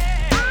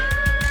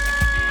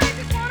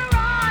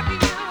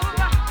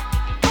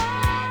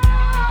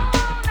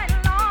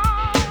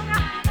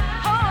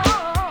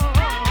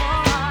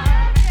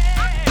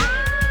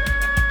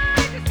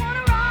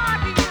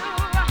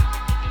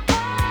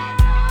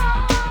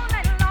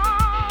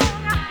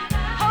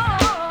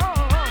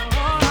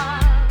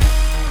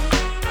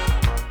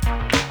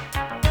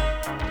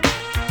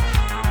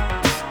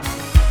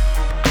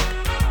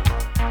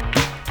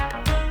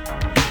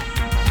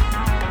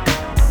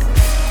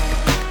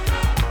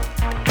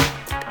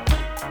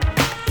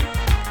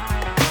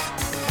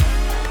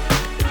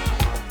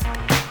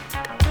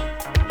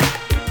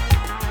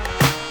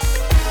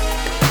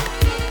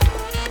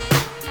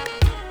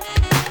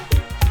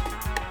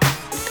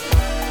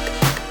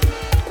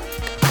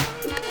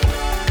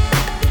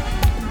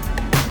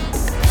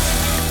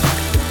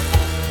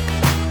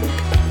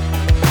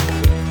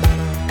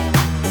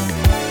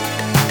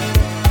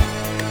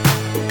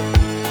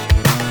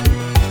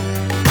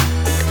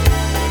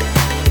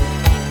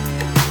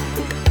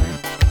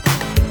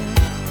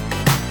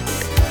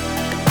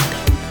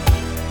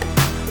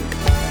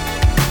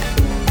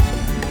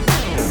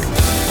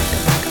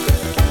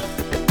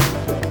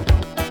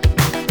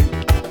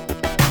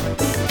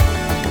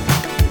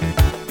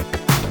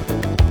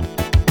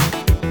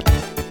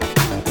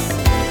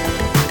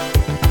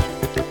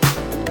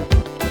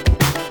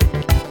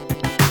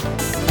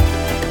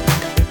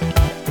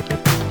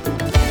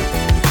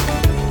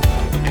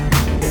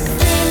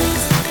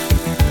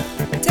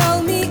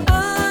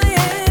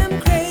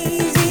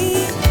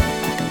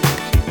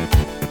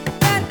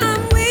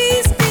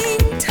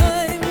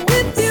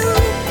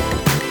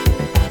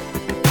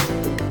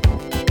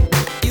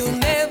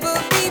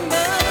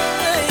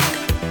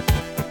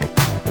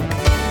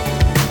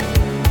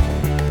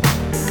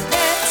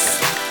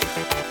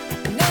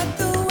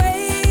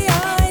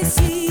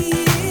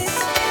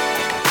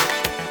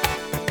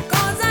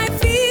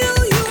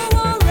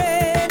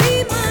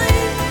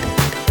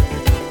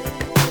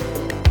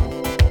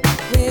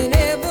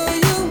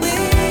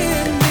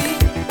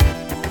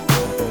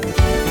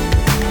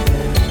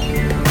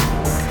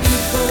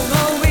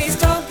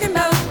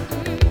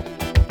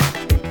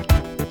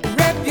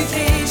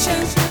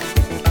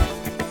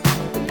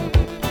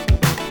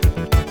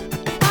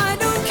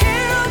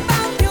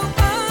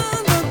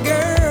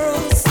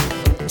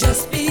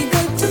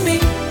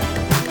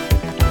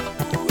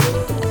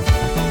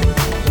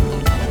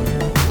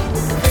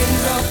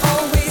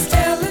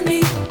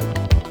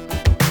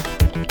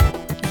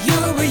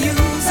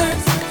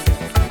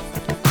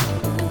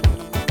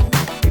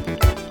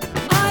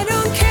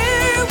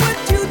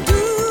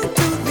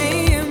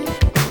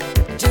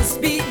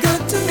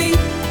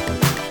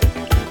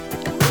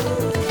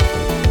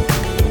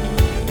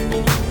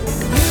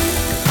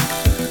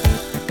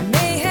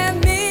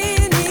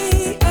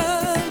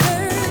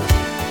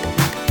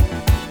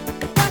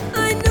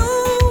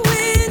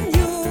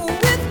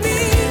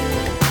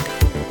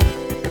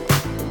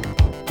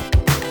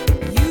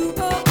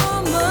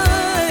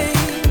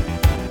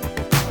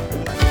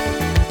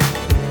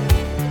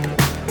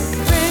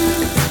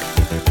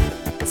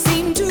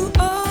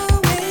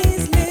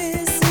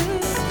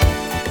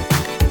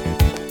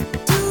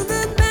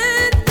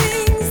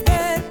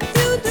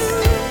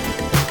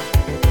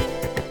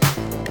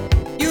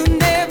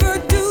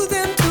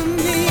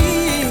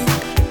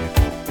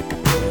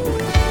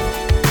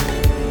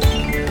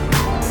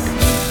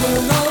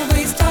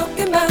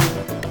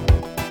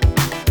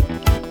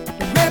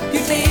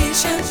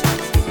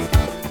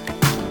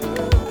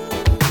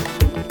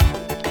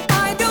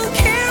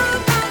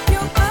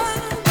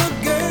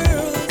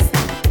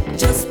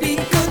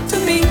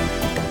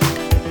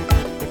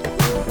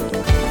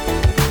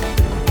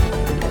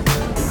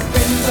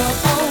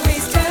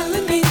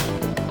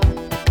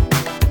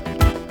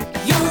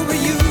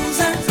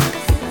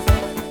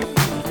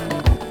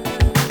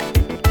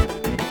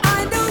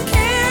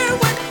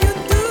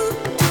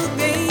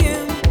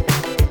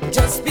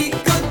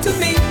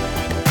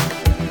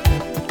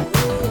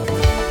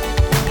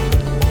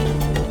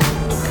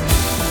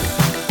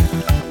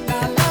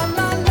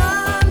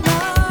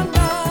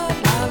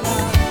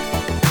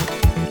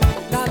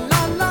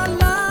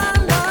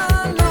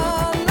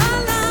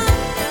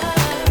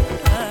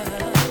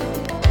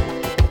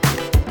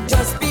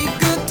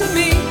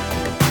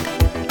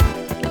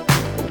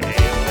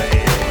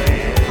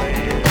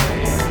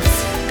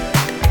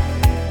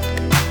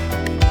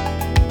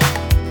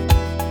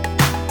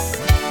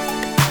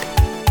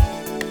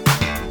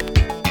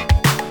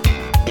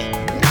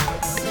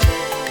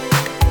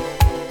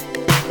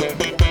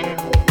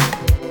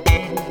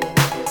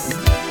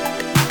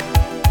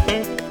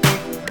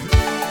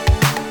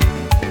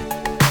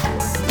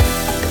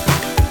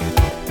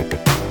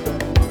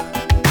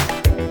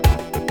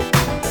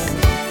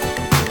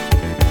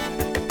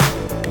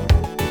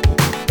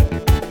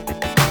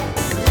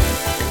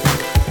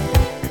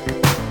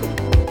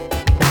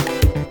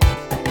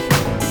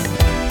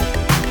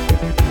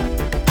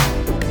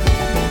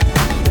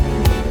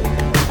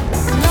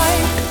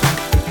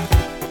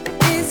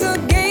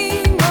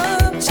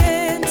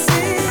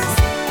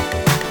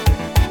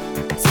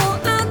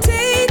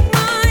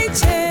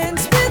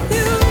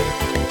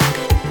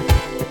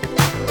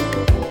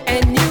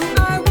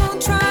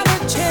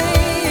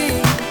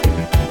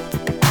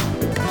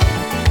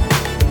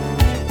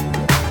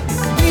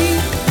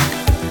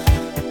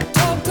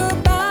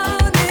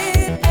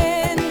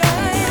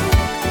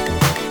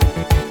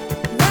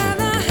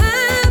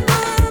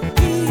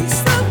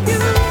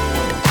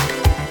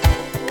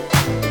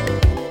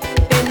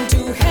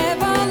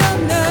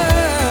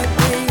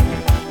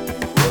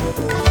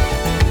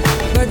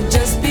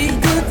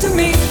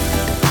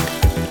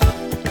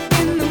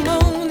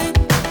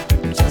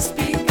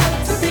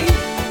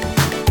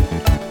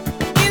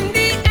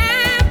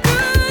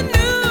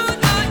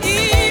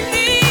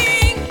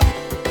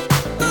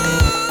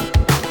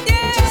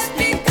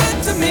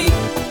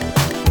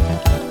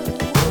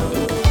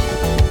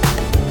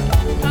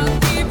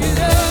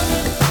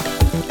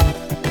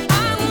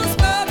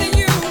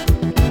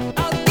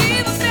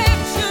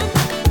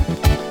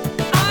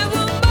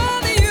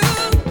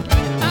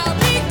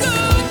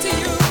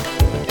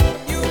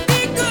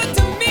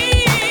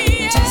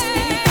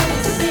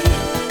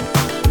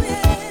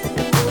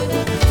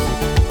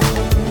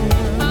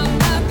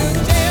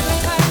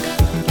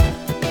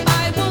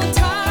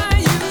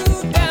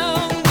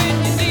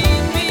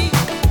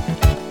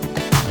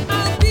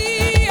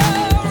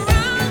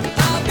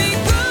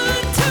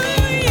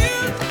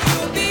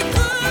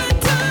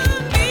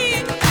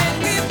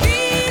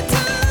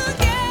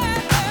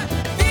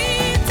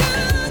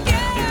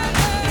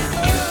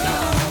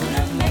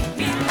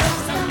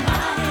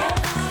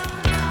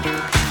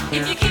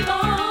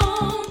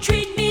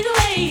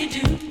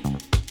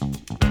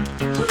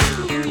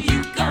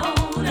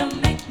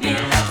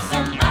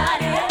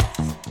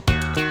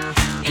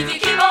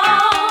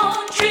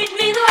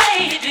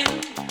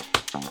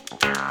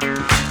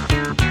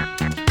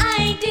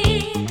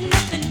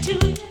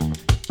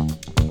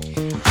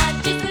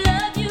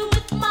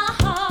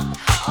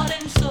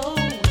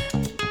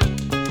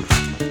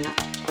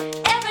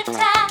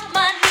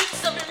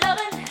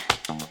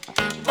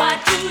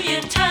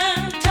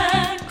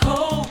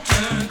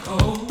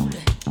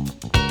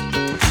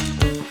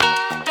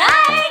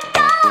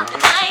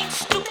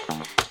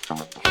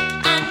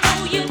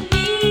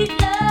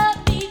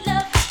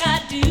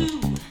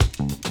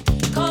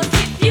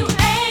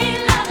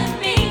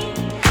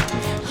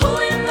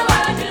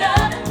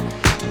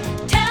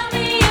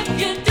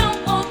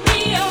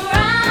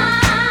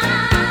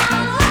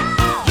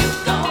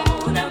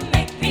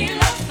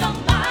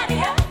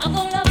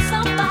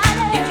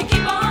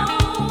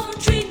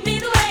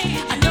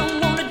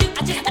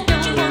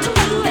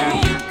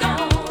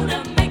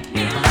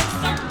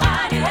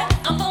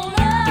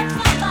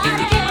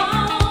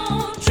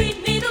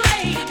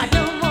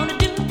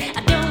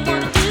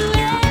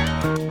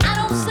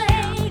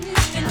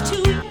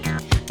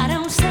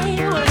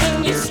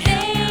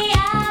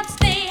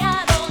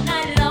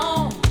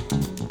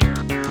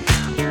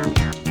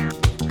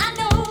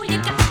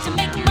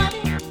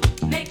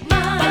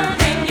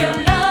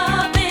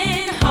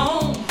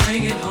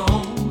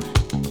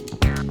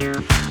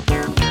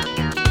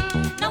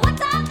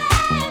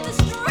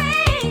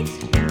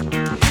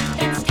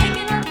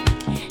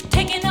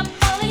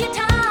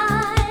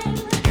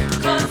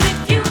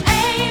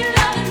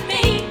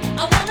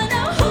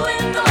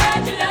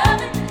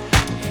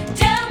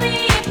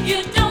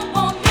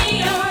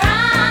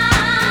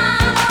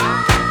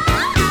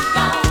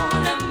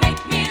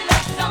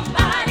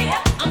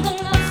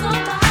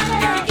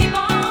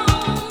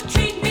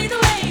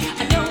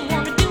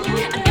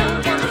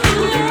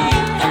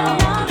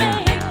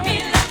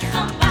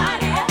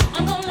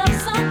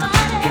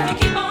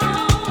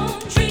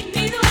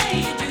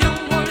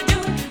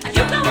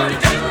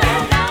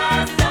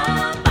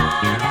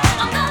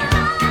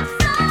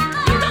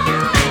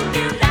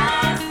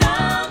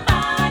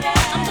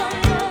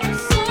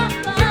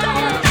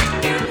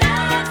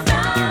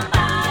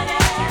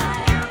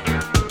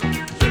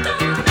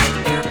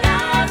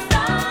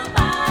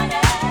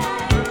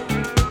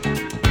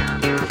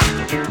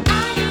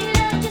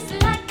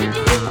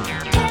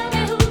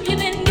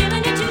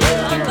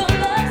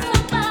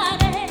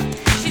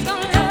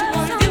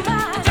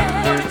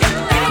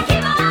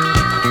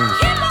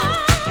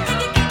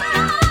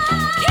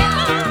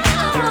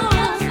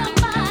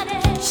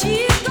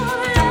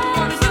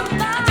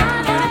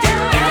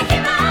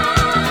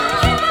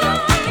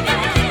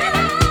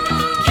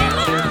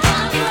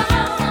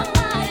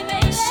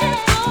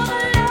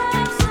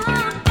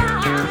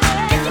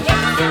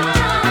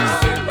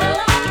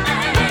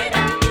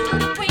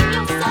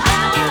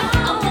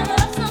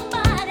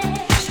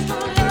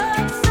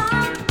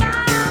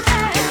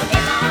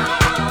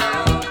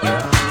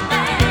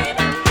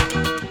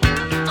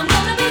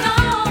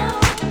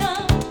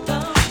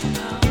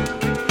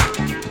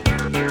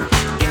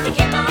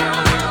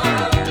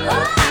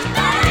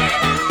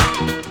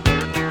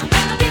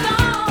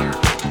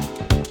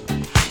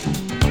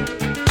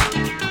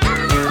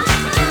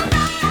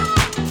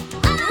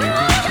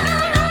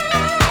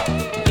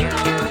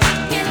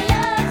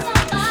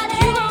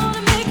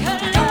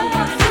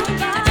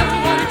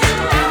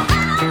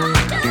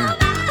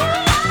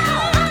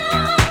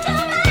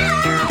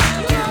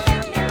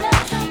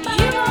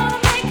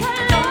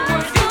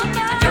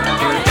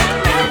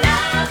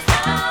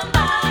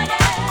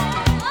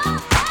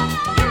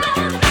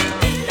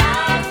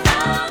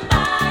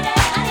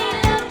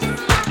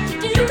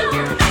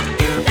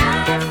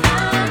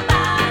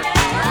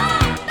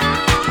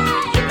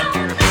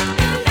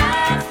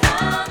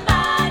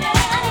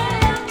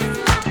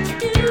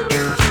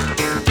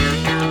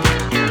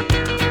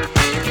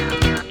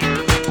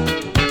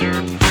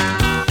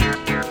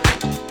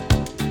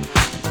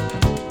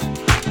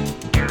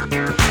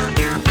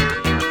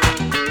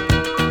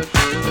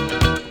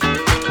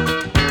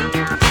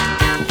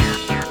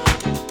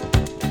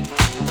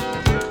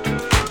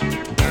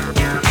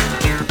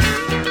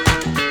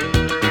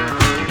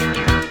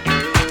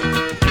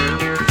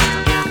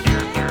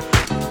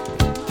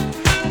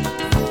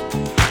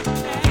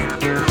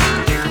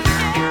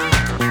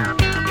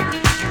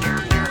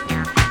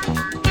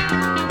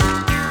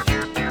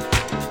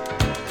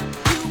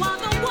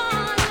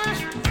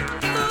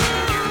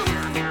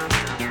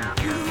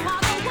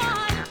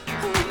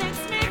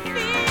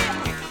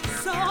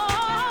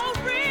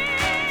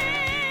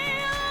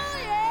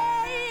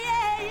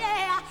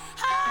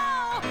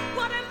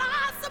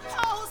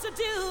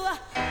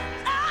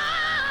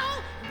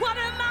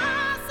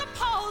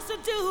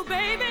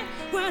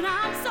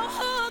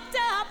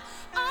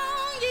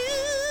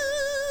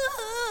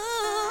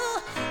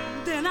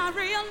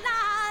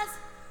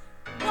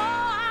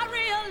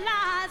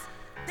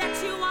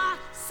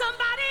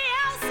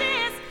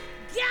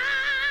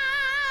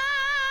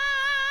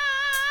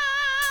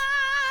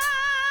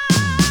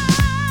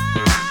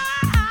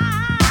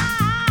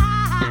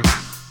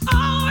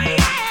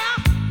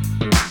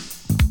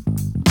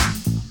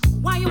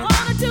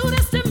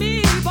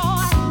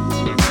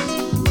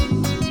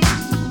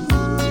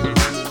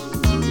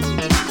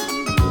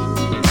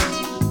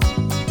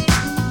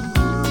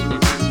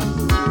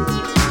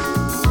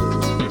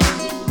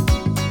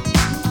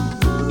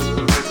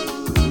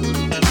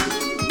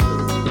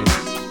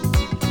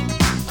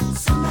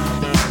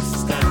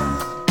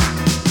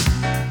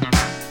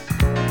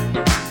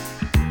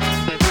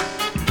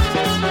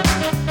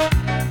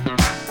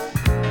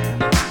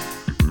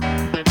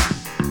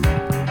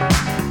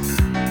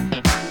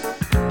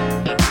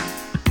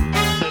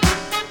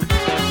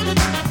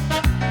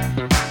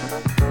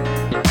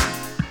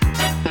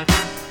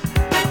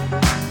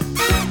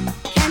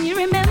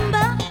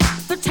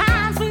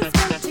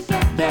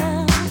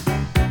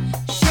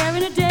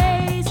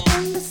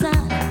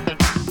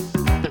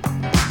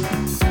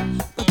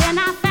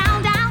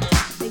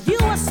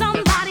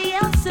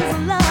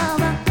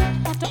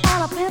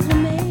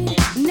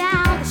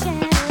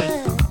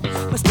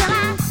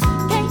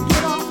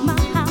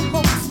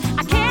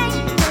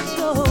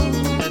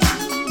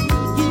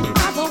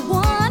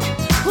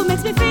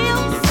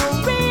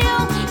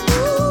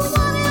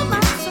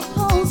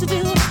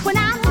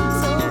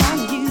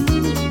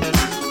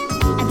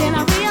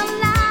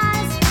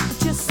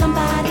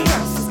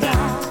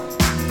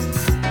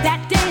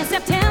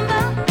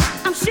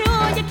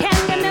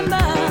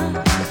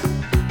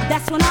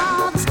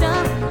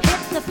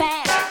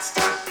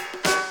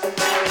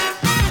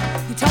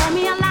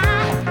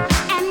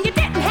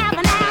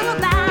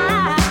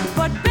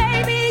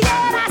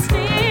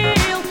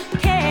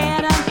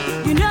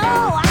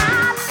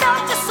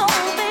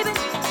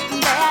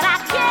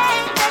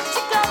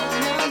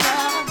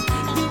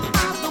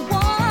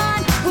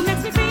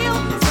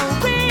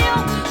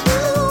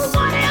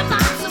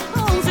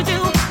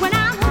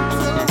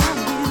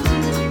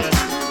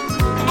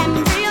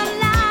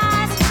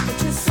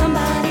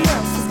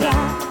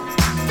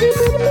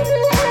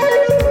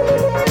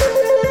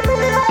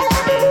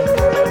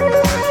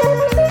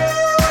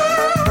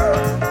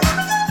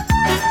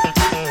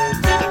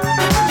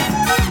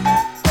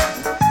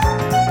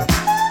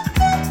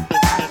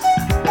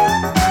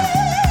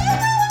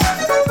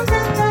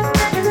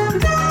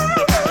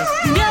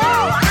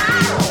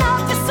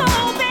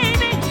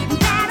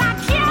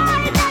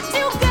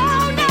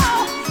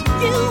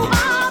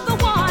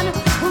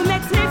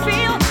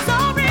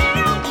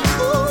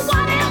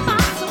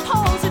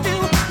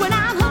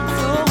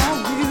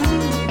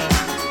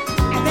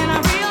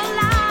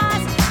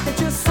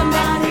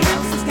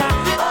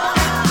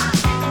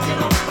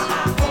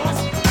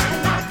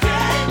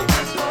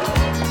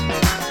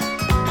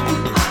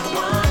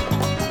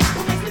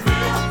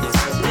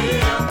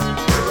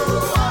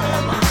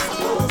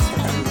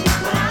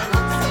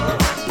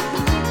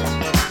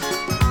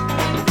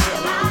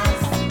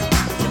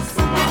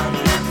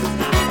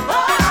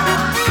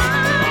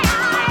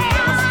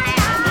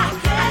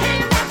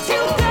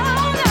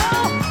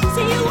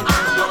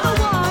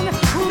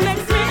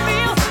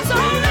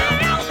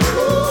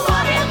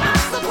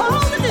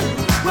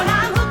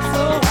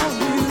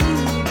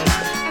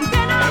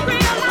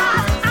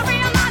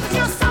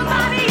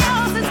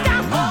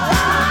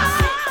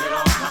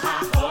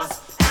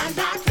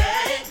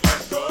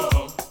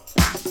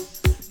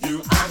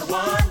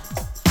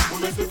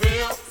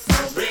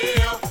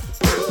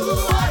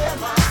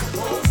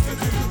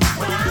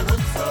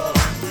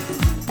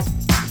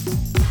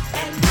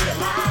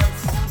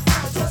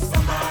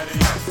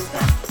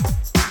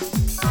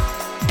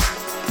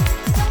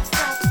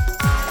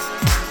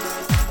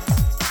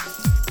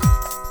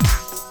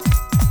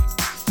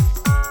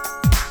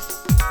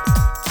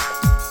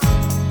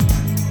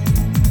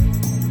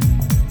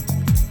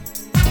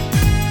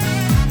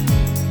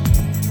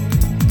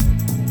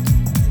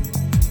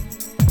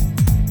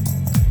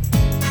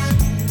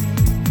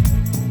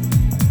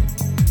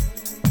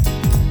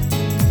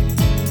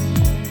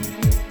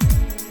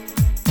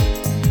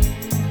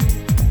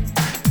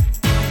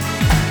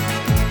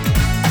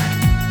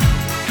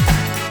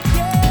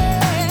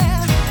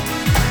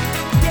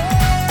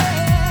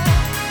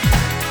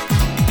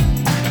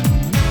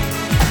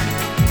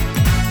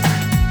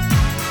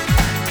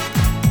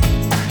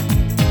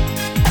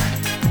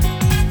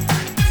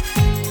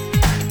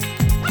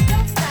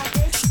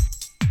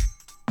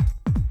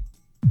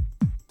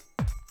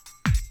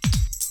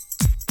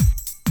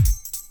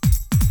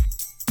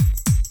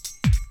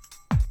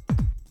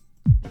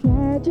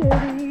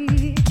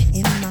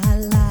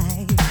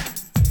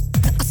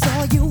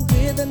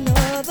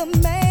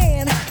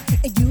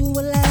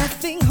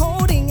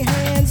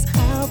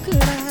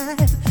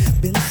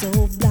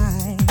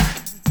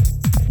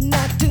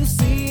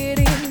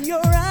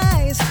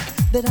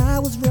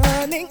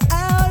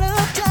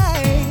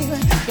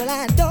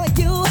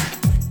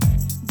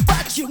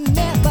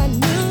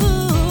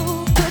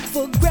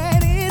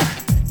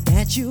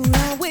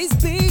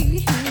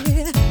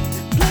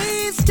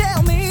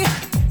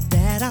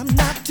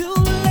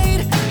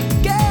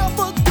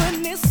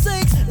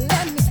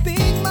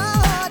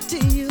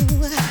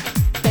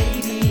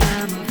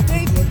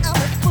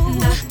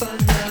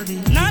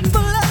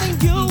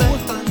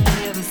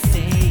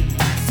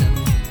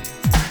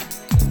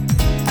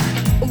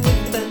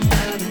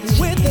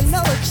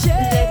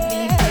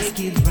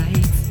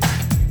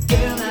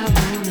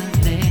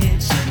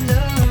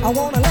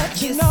 wanna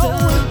let you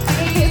know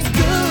it's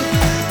good.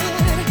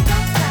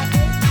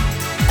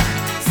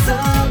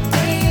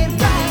 Something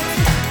right.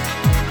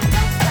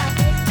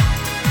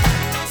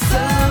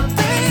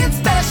 Something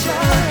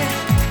special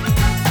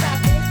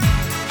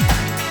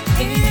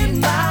in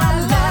my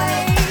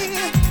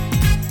life.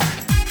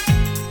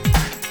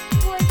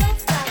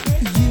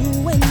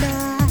 You and I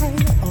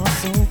are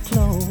so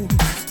close,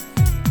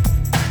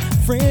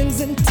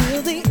 friends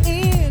until the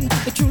end.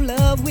 The true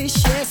love we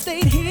share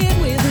stayed here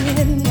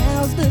within.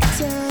 Now's the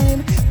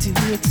time to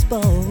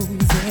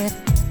expose it.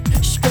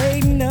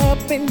 Straighten up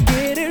and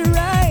get it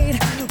right.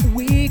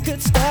 We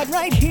could start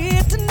right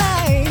here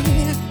tonight.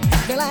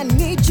 Girl, I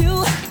need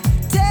you.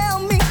 Tell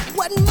me,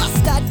 what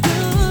must I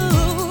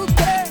do,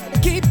 girl, to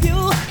keep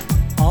you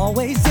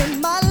always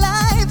in my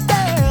life,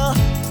 girl?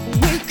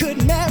 We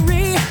could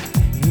marry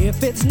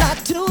if it's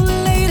not too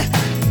late.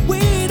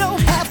 We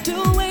don't have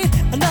to wait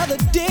another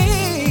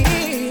day.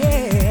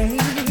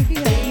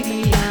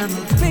 Baby, I'm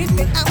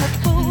a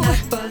fool. Not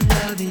for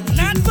loving you.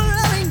 Not for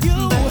loving you.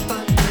 But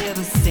for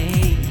never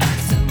saying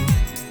so.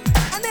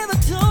 I never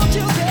told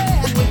you,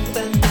 yeah. With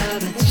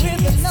another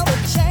chance.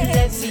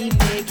 Let me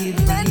make it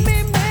right. Let me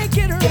make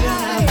it right. Girl,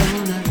 I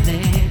wanna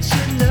let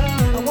you know.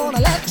 I wanna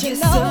let you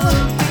know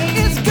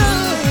it's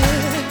good.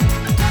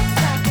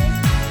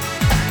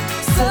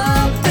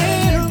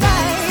 Something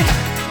right.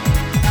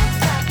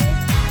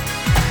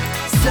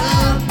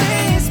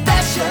 Something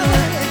special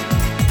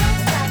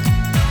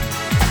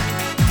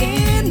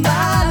in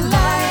my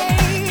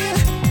life.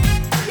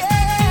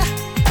 Yeah,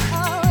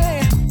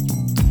 alright.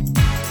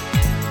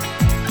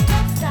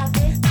 Don't stop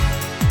it.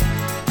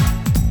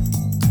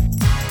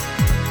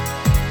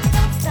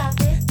 Don't stop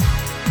it.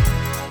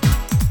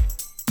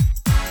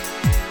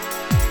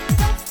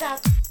 Don't stop.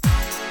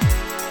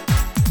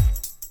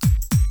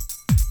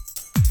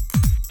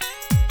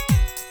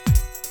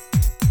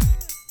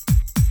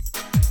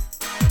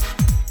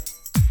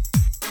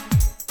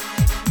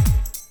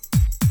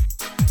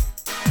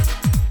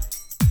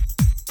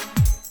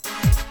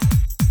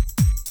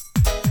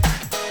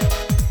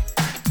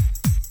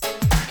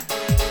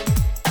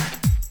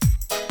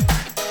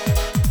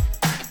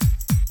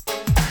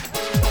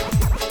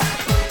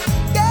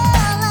 Girl,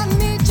 I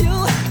need you.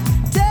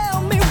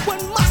 Tell me,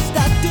 what must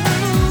I do,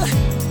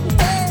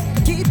 yeah,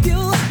 to keep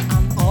you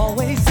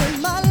always in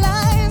my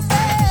life?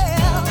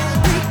 Yeah,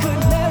 we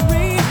could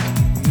marry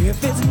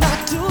if it's not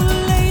too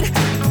late.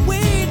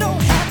 We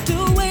don't have to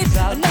wait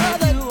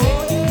another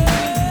day.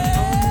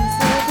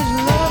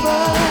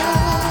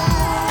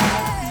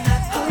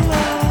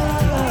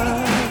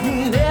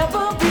 You'll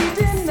never be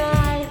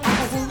denied. I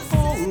will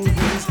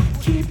always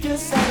keep you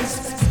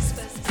satisfied.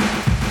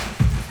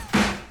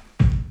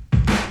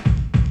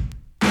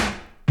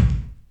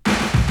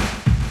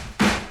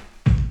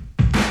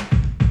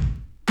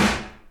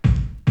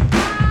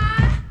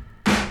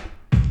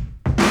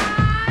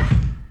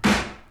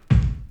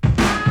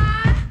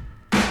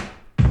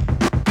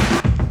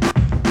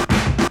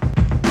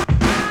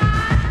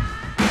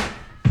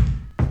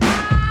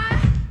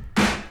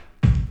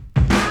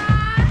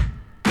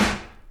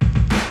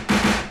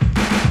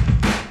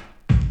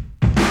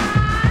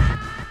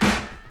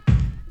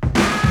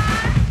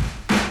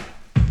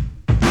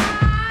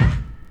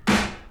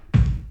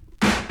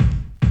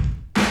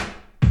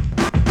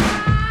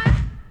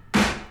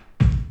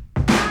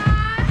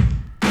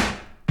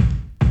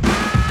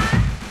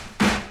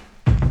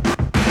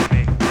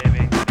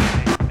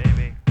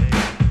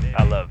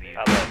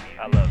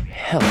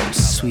 Hello,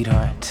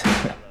 sweetheart.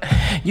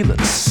 You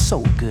look so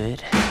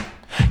good.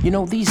 You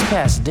know, these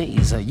past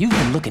days, you've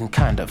been looking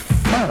kind of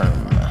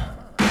firm.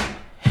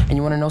 And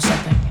you want to know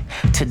something?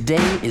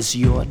 Today is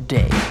your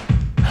day.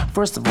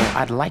 First of all,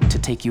 I'd like to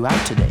take you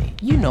out today.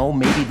 You know,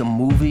 maybe the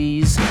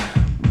movies.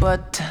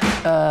 But,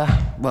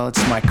 well,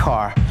 it's my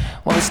car.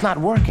 Well, it's not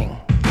working.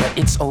 But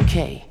it's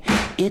okay.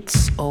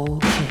 It's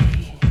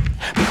okay.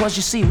 Because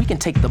you see, we can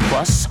take the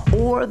bus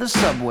or the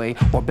subway,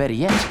 or better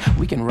yet,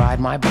 we can ride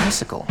my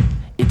bicycle.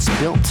 It's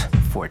built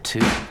for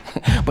two.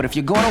 But if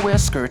you're gonna wear a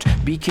skirt,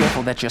 be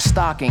careful that your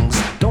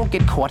stockings don't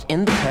get caught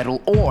in the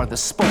pedal or the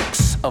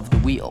spokes of the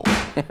wheel.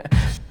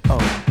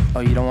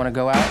 Oh, you don't wanna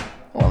go out?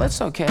 Well, it's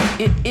okay.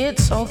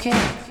 It's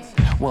okay.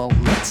 Well,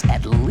 let's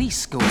at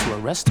least go to a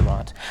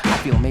restaurant. I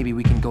feel maybe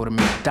we can go to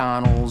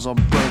McDonald's or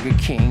Burger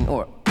King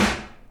or...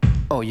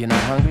 Oh, you're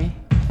not hungry?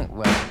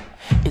 Well,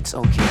 it's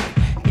okay.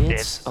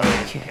 It's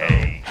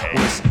okay.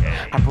 Listen,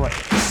 I brought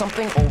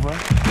something over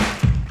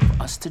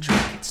for us to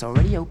drink. It's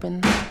already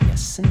open.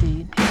 Yes,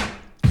 indeed.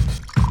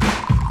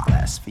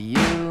 Glass for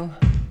you.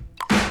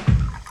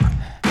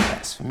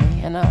 Glass for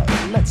me. And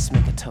let's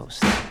make a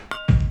toast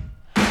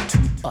to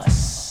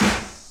us.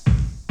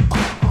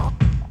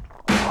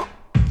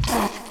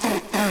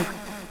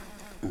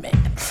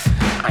 Man,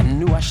 I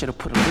knew I should have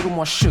put a little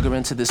more sugar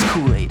into this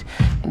Kool-Aid.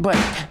 But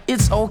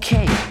it's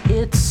okay.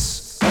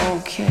 It's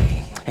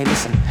okay. Hey,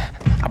 listen,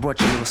 I brought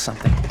you a little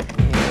something.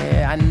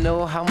 Yeah, I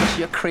know how much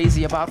you're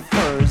crazy about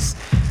furs.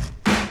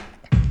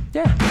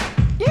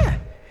 Yeah,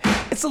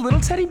 it's a little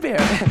teddy bear.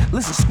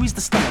 Listen, squeeze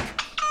the stomach.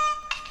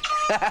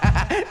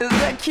 Isn't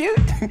that cute?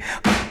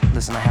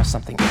 Listen, I have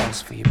something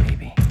else for you,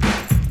 baby.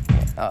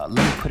 Yeah,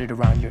 let me put it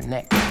around your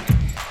neck.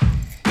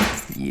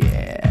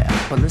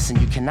 Yeah, but listen,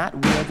 you cannot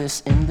wear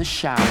this in the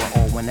shower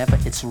or whenever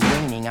it's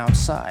raining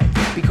outside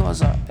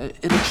because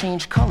it'll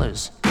change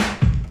colors.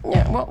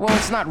 Yeah, well,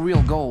 it's not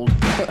real gold,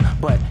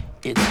 but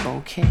it's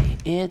okay.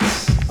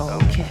 It's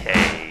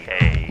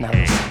okay. Now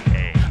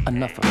listen,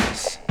 enough of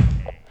this.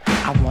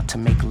 I want to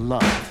make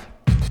love.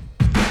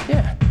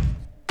 Yeah.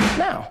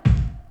 Now,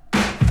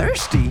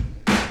 thirsty?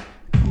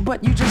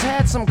 But you just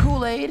had some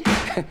Kool-Aid.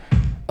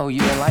 Oh, you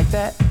didn't like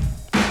that?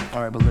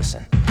 All right, but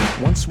listen.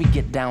 Once we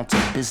get down to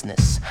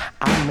business,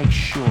 I'll make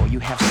sure you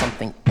have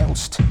something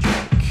else to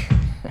drink.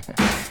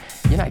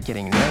 You're not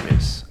getting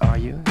nervous, are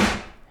you?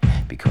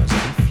 Because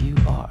if you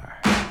are,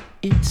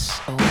 it's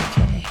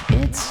okay.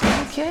 It's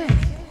okay.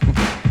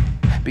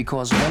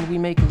 Because when we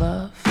make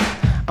love,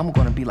 I'm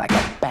gonna be like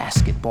a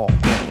basketball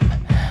game.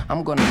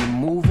 I'm gonna be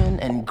moving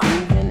and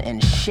grooving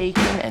and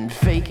shaking and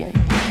faking.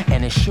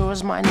 And as sure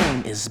as my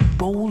name is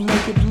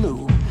Bow-Legged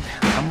Lou,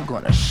 I'm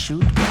gonna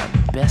shoot my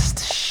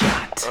best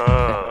shot.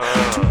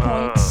 2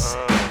 points.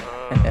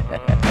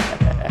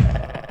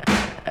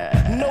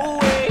 No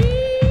way.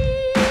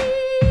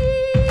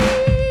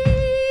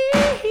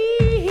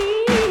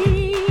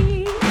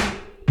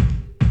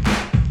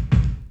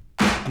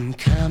 I'm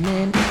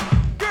coming.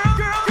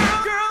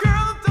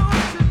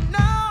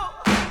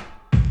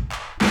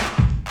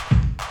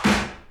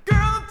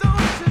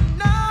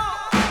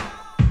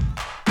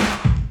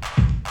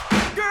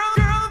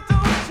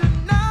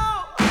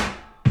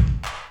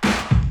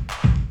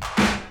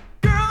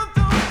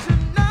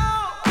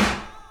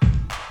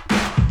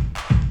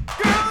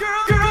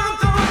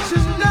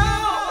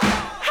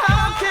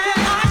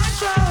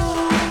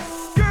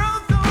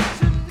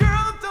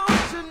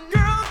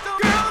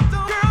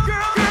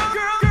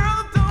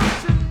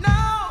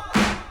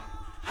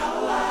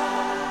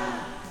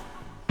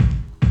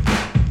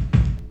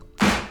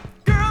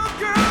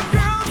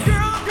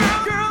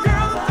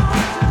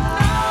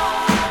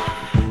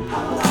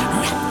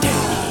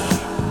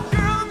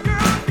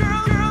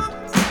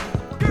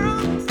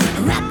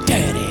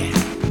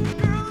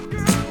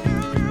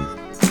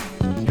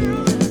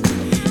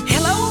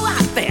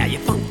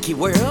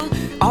 World,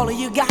 all of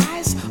you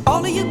guys,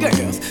 all of you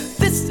girls,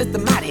 this is the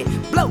mighty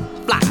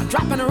Blowfly,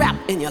 dropping a rap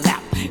in your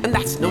lap, and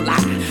that's no lie.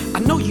 I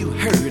know you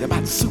heard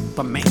about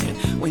Superman.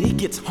 When he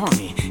gets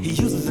horny, he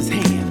uses his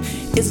hand.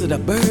 Is it a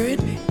bird?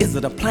 Is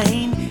it a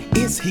plane?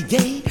 Is he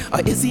gay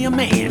or is he a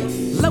man?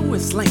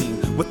 Lois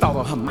Lane, with all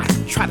of her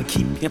might, try to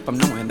keep him from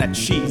knowing that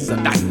she's a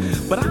dyke.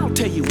 But I'll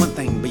tell you one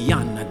thing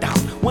beyond a doubt.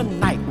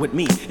 One night with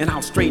me and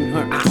I'll straighten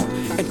her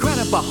out.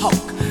 Incredible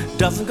Hulk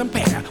doesn't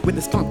compare with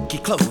his funky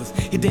clothes,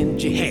 his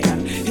dingy hair,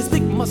 his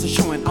big muscle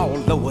showing all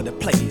over the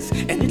place.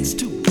 And it's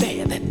too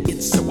bad that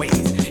it's a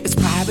waste. It's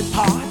private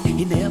part,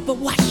 he never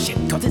wash it,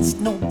 cause it's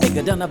no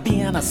bigger than a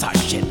Vienna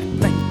sausage.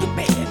 Think it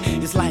bad,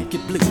 his life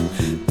get blue.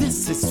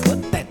 This is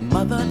what that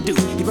mother do.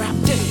 You rap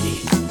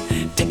dirty,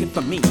 take it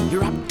from me, you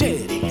rap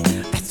dirty.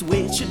 That's the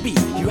way it should be,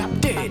 you rap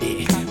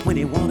dirty. When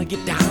he wanna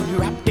get down, you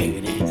rap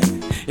dirty.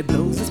 It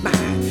blows his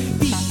mind.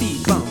 Beep,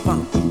 beep, bum,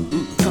 bum, ooh,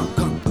 ooh, come,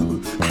 come,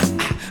 ooh, ah,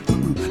 ah,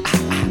 ooh, ah,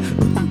 ah,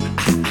 ooh,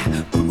 ah,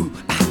 ah, ooh,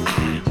 ah,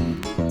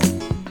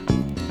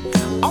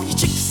 ah. All you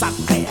chicks out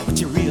there with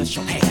your real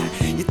short hair,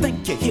 you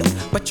think you're hip,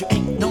 but you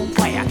ain't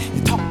nowhere.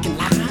 You're talking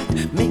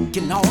loud,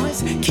 making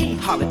noise, can't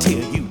hardly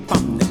tell you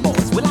from the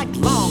boys. We like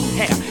long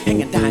hair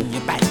hanging down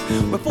your back,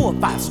 with 4 or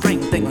 5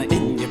 string dangling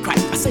in your crack.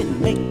 I said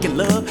making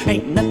love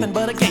ain't nothing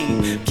but a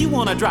game. If you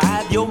wanna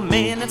drive your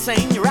man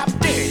insane, you rap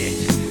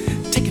dirty.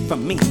 Take it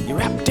from me, you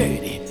rap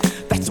dirty.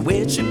 That's the way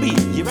it should be,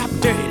 you rap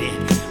dirty.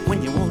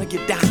 When you wanna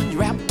get down, you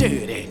rap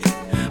dirty.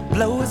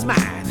 Blow his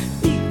mind,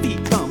 beep,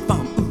 beep, bum,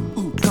 bum, ooh,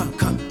 ooh, come,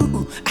 come, ooh,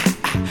 ooh, ah,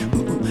 ah,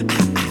 ooh, ooh, ah,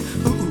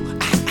 ah, ooh, ooh,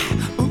 ah,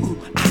 ah, ooh, ooh,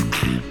 ah,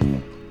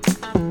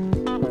 ah.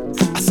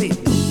 I said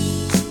ooh,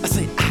 I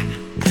said ah,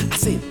 I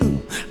said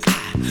ooh,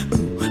 ah,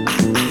 ooh, ah,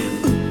 ah,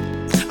 ooh.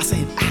 I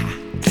said ah,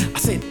 I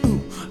said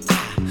ooh,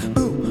 ah,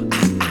 ooh, ah,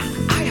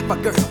 ah. I have a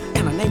girl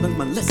and her name is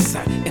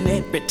Melissa, and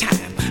every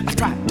time I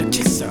tried to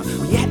kiss her,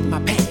 we had my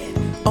pad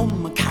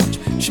on my couch.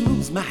 She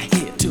moves my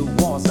head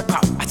towards the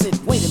couch. I said,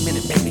 wait a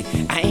minute, baby,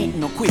 I ain't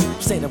no queer.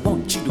 Said I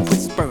want you to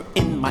whisper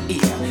in my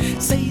ear.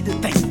 Say the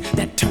thing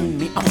that turned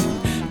me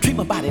on. Treat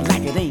my body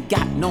like it ain't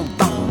got no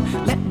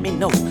bone. Let me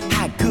know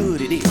how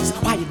good it is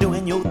while you're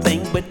doing your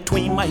thing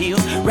between my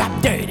heels. Rap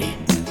dirty,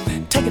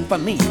 take it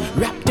from me,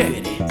 rap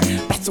dirty.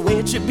 That's the way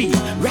it should be,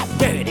 rap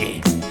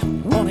dirty.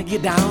 Wanna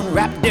get down,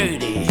 rap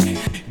dirty.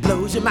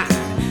 Blows your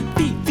mind,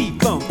 beep, beep,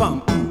 bum,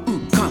 bum, ooh,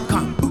 ooh, come,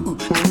 come, ooh, ooh,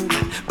 ah,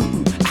 ah, ooh,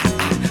 ooh, ah,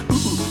 ah,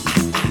 ooh, ooh, ah,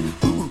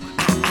 ah, ooh, ooh,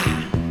 ah, ah.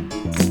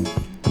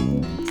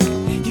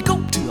 You go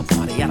to a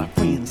party at a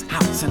friend's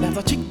house, and there's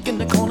a chick in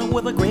the corner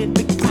with a great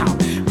big mouth.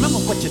 Remember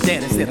what your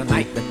daddy said the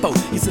night before?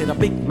 He said a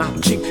big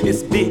mouth chick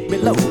is big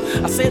below.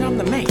 I said I'm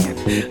the man,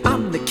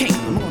 I'm the king.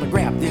 I'm gonna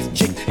grab this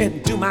chick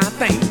and do my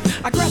thing.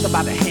 I grabbed her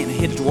by the hand and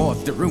headed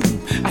towards the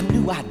room. I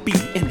knew I'd be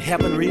in hell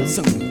heaven real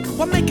soon.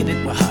 While making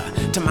it with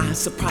her, to my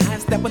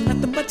surprise, there was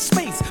nothing but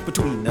space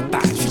between the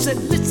thighs. She said,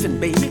 listen,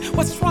 baby,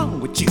 what's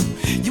wrong with you?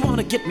 You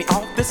wanna get me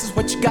off, this is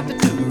what you got to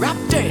do. Rap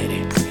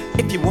dirty.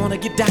 If you wanna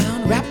get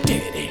down, rap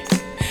dirty.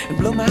 And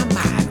blow my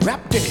mind,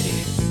 rap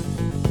dirty.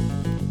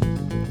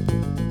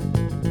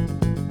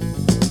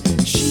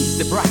 She's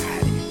the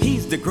bride,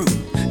 he's the groom.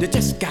 They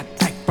just got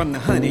back from the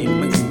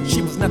honeymoon.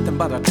 She was nothing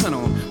but a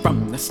tunnel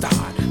from the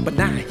start, but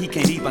now he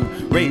can't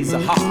even raise a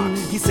heart.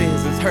 He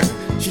says it's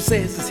her, she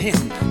says it's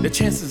him. The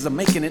chances of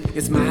making it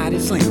is mighty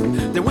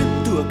slim. They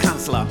went through a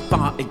counselor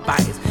for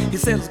advice. He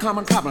said it's a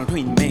common problem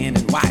between man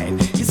and wife.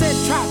 He said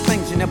try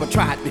things you never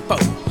tried before.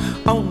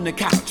 On the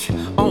couch,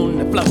 on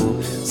the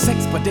floor.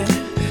 Sex for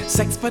dinner,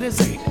 sex for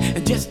dessert.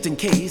 And just in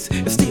case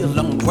it still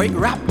don't work,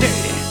 rap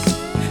dirty.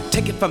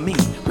 Take it from me,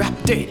 rap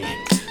dirty.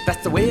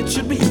 That's the way it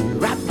should be,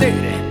 rap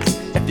dirty.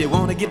 If you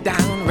wanna get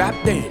down, rap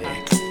dirty.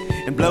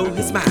 And blow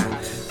his mind.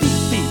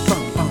 Beep, beep,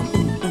 bum, bum,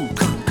 ooh, ooh,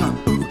 come, come,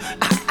 ooh,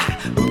 ah, ah,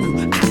 ooh,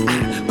 ah,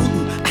 ah,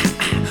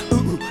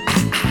 ooh,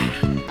 ah, ah, ooh,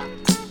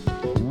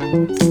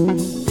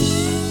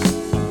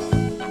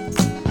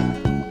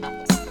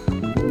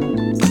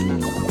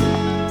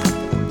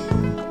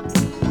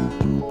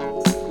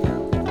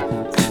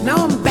 Now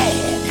I'm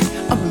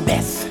bad, I'm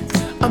best,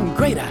 I'm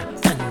greater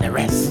than the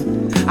rest.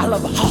 I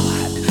love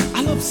hard,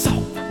 I love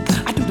soft.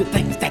 I do the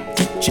things that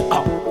get you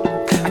off.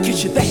 I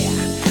kiss you there,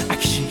 I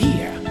kiss you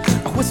here.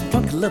 I whisper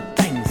funky little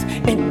things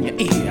in your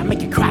ear. I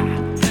make you cry,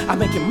 I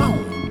make you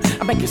moan,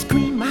 I make you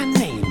scream my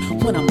name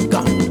when I'm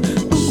gone.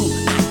 Ooh,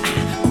 ah,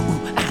 ah, ooh,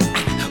 ah,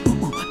 ah,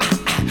 ooh, ah,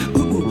 ah,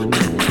 ooh, ah,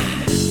 ah.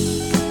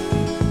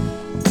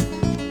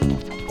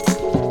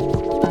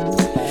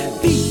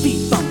 Beep,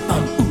 beep, bum,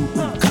 bum, ooh,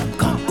 ooh, come,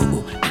 come,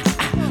 ooh, ah,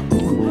 ah,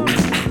 ooh,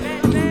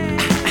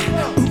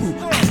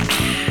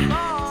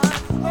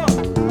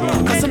 ah,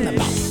 'cause I'm the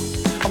boss,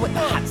 with the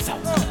hot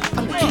sauce.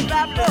 I'm the king.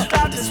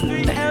 Stop the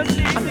street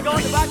MCs. I'm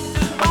going to rock you to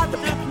the bottom.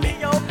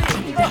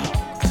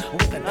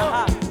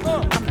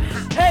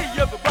 Hey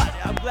everybody,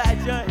 I'm glad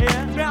you're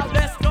here. Now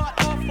let's start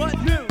off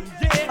anew,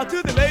 yeah. To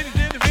the ladies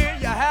in the rear,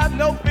 you have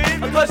no fear,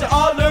 because you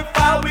all look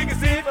fine, we can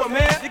see it from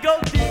here. You go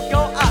D,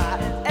 go I,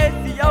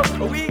 S-C-O,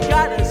 we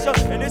got a show,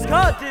 and it's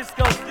called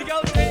Disco. You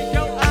go D,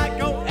 go I,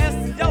 go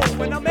S-C-O,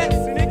 when I'm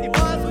mixing Nicky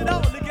Bonds with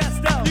all the guest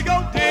stuff. You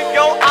go D,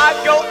 go I,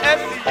 go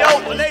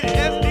S-C-O, the lady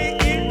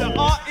S-D-E, the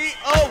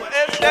R-E-O,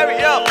 it's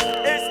stereo,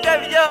 it's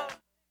stereo.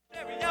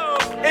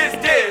 It's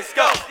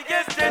disco. It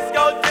gets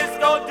disco,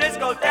 disco,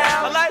 disco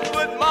down. I like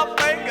putting my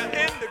finger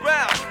in the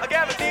ground. I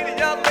guarantee the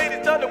young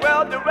ladies turn the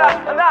world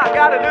around. And I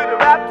gotta do the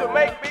rap to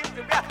make me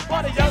to rap.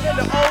 For the young and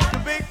the old, the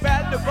big,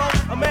 fat, the bold.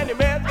 A many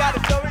man's got a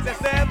story that's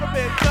never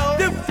been told.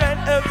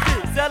 Different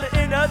MC, sell it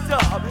in a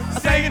tub. I'm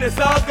singing a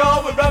song,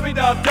 go with Rubbie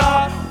Dub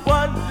Dub.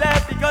 One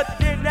left because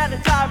you didn't have the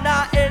time,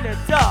 now in the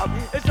tub.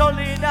 It's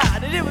only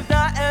 9, and it was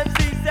 9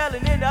 MC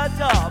selling in a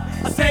tub.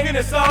 I'm singing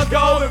a song,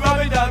 go with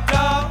Rubbie Dub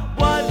Dub.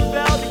 One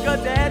fell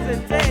because they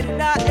hesitated,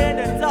 not in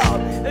a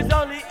tub. It's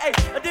only 8,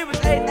 and it was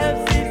 8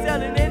 MC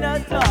selling in a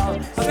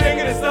tub. I'm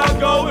singing a song,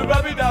 go with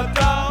Rubbie Dub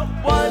Dub.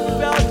 One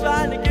fell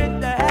trying to get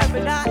to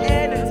heaven, not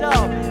in a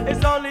tub.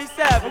 It's only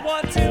 7.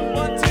 1, 2,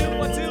 1, 2,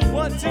 1, 2,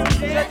 1, 2.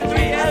 Let the 3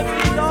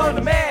 MCs on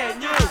the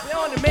menu. They're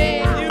on the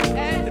menu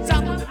at the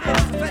top of the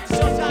list. Let the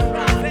show shine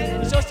right,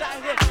 let the show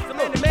shine hit. So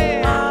many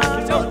men,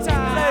 it's your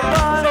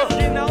time. So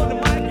get on the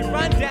mic and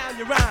run down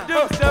your rhyme.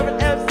 Do 7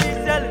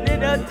 MCs selling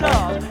in a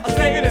tub. I'm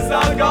singing a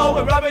song, go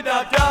with Rubbie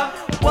Dub Dub.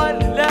 One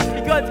left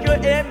because it's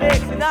good in mix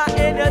and not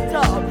in a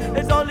tub.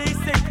 It's only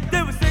 6.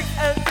 There were 6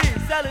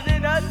 MCs selling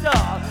in a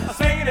tub. I'm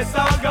singing a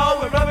song, go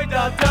with Rubbie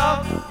Dub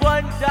Dub.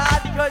 One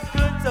died because he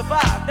couldn't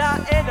survive, not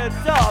in a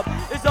tub.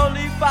 It's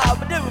only 5,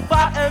 but there were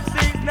 5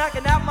 MCs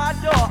knocking out my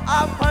door.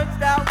 I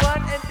punched out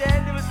 1 and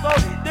then there was 4.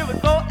 There was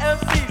 4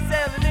 MCs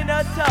selling in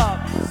a tub.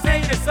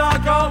 Sing the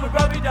song, go with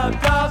Rubbie Dub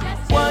Dub.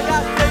 One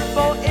got 6,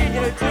 4 in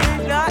your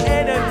dreams, not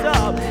in a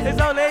tub. It's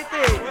only 3.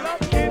 Well, I'm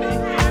getting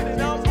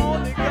and I'm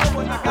on the go,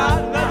 and I got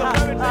another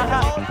very on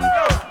the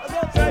go. I'm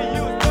gonna tell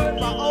you, it's good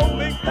my old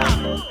big top.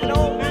 And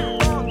on this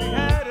song, we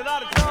had a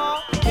lot of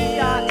talk.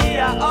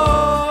 E-I-E-I-O.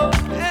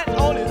 And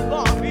on this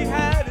song, we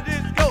had a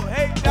disco.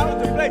 Hey, that was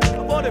the place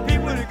for the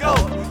people to go.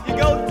 You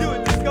go to a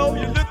disco,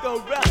 you look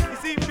around. You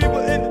see people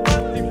in the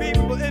front, you see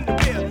people in the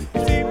rear.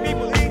 You see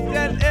people eating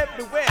and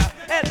everywhere.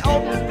 And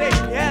on the stage,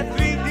 you had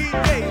 3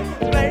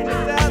 DJs playing the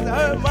sounds I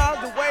heard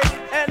miles away.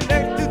 And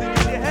next to the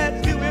DJ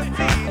had 2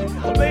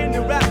 MCs playing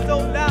the rap so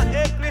loud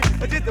and clear,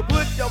 just to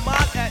put your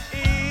mind at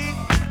ease.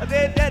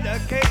 They're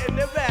dedicating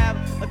the rap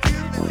to the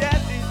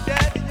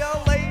jazzy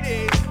young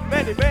ladies.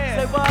 Many man,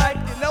 say why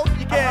you know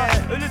you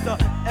can. It's a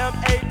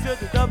M-A to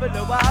the double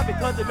Y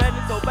because the man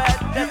is so bad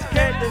that you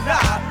can't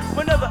deny.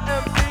 Whenever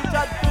MC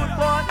tries to put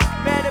one,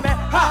 man,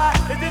 hi,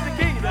 this is the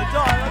king of the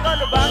joy. I'm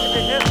gonna rock it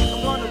to him,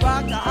 I'm gonna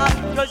rock the hot,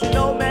 because you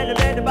know, man, the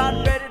man about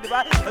ready to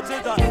rock. To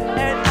the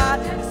N-I,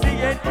 the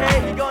C-N-K,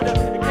 he can't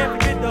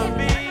forget the B.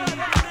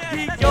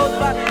 He goes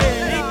by the name,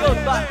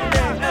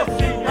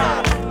 MC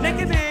high.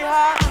 Nicky B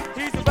high,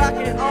 he's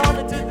rocking on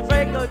until the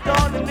break of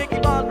dawn. And Nicky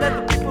Bonds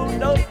let the people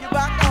know you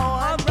rock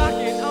on. I'm rocking.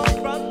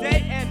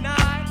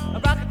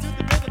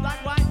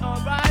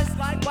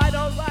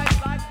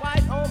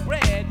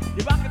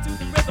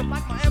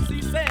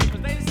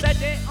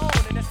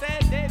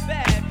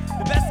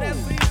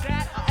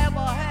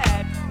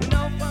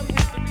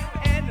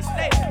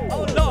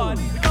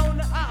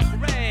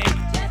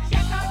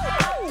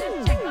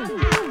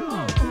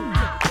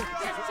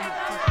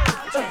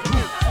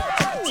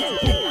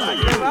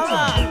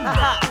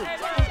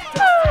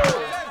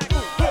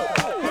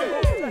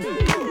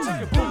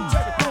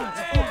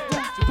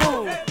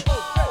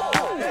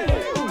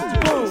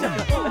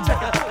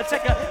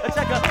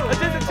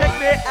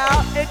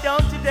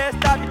 don't you dare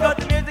stop. You got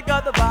the music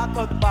of the rock,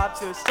 cause the vibe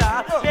to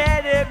shine.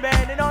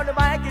 Man, and on the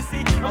mic you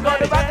see, I'm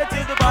gonna rock it to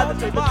the bottom,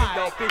 to the beat,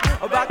 don't be.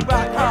 Rock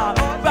hard,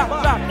 rock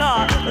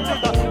hard. To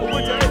the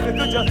would you, if you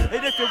could you,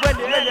 and if you win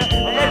it,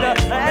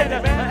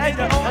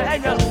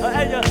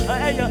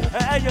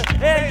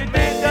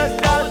 anything just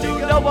sounds you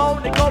don't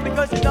want to go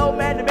because you know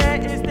man, the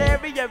man is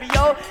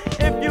stereo.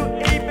 If you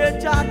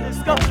even try to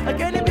score,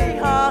 can it be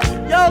hard?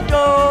 Yo,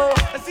 go.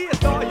 I see a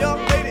tall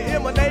young lady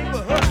in my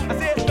neighborhood. I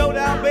said, slow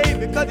down,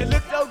 baby, cause you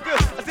look so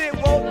good. I said,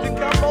 won't you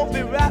come over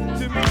and rap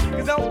to me?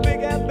 Cause I'm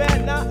big and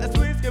bad, not as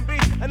sweet as can be.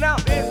 And I'm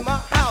in my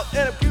house,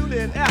 and I'm cute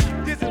and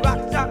out. This is rock,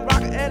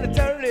 and I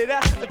turn it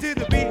out to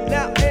the beat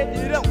now, and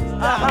you don't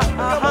stop.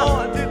 Come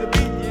on to the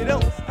beat, you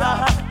don't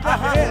stop. Clap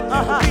your hands to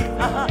the beat,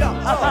 clap your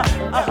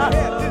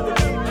hands to the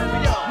beat.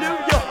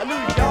 New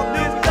York,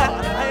 this clap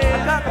your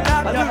hands. Clap your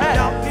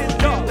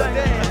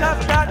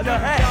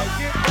hands,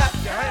 clap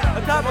your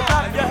hands. Clap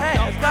your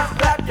hands,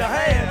 clap your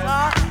hands,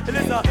 huh? And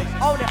it's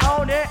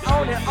on it,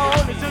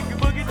 Zoogie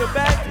Boogie, the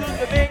back to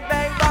the big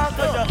bang bong.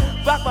 Cause you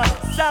rock my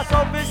sound so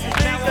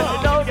viciously, cause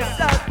you know the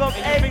sound from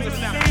A to C.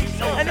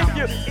 And if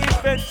you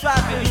even try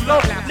to go,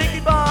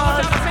 Licky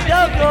Bars, yo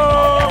go.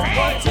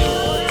 1, 2,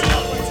 3,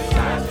 4,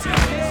 5, 6,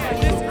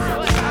 7, 8,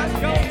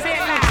 9, 10. Say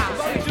it loud. I'm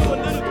gonna do a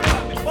little bit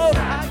before I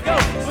go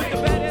with the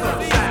band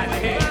MC.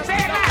 Say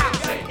it loud.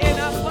 In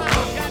our spot,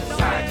 got no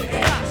man to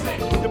stop.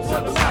 You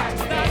put them out.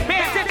 Pay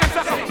attention,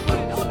 sucker.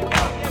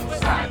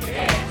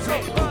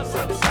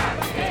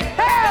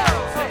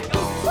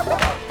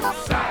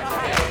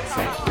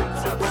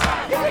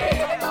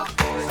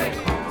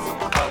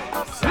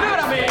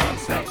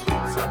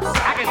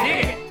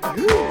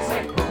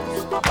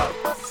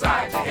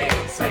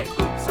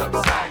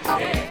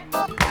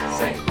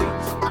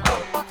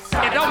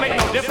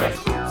 Difference.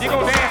 You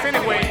gon' dance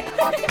anyway.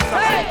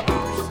 Hey!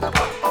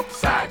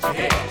 Upside your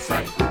head,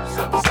 say,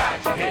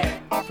 upside your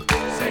head.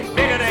 Say,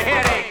 bigger the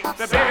headache,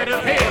 the bigger the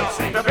pill,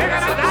 the bigger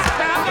the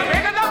doctor, the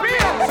bigger the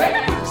bill.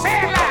 Say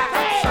it loud.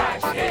 Upside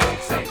your head,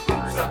 say,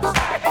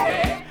 upside your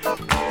head.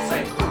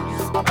 Say,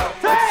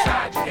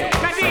 upside your head.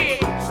 Now dig.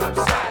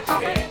 Upside your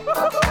head.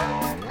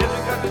 Just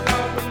because you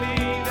don't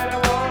believe that I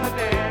wanna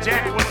dance.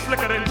 Jack was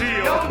slicker than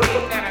Jill. Don't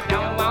mean that I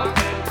don't want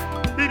to.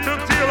 He took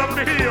Jill up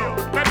the hill.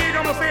 Now dig,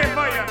 I'ma say it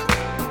for you.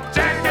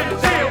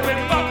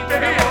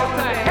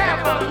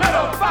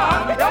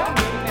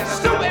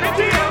 Stupid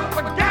deal,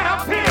 forgot a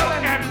pill,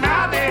 and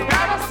now they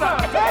have a son.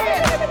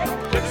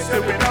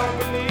 Stupid.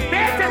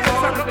 Pay attention,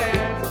 sucker.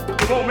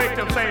 We won't make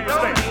them same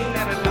mistakes.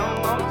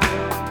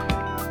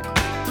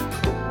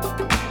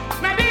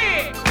 Now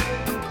dig,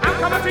 I'm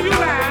coming to you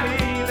live,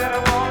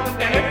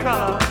 and in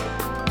color.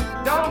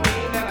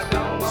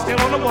 Still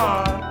on the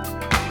one,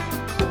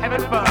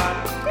 having fun.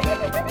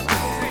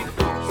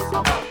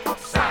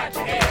 Upside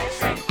your head,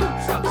 say,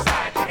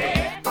 upside your head.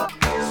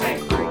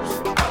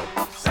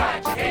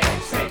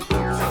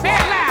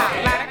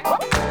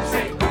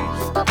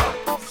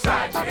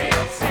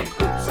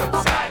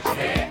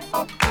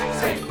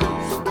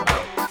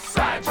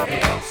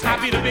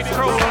 The big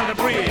troll on the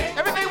bridge.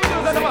 Everything we do is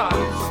on the bar.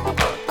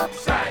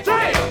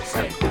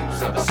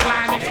 The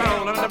slimy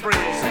troll on the bridge.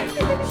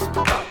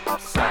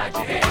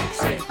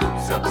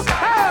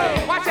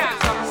 Hey, watch out.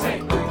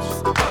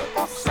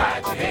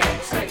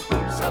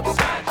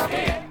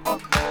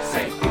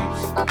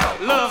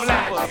 Love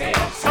lappers,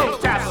 toe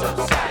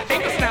tappers,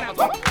 finger snappers.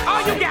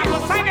 All you got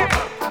was sing it.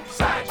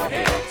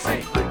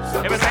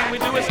 Everything we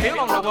do is still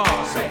on the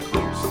wall.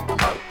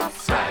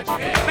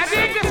 Now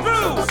dig this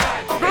groove.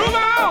 Groove on.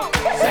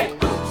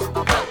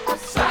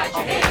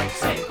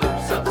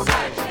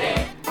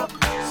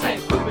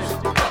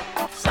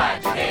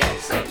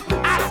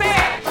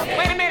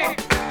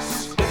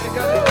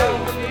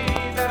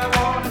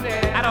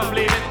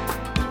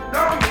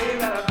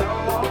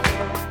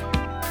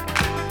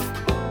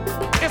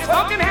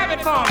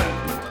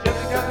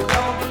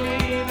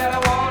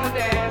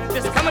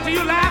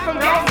 You live from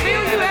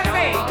Gainesville,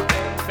 USA.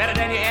 Better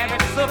than your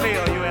average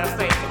Seville,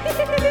 USA.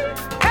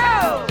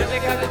 Oh! Just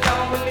because I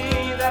don't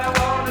believe that I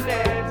wanna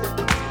dance,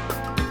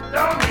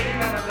 don't mean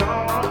that I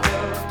don't want to.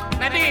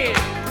 Now dig.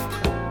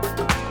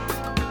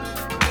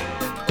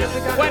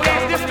 Well,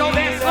 there's disco,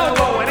 there's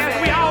solo, and as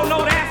we all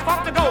know, there's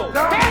funk to go.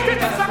 Pay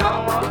attention, sucker.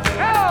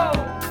 Oh!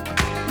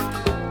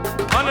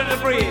 Under the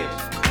bridge.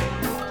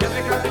 Just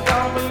because I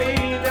don't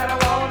believe that I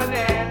wanna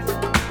dance.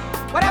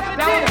 What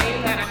happened to you?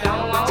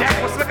 Jack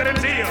was slicker than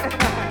Jill.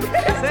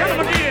 Tell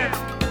him again.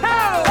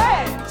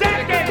 Hey!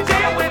 Jack and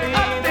Jill went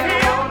up the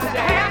hill to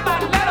have a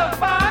little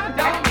fun.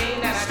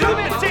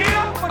 Stupid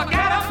Jill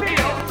forgot a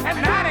pill, and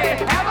now they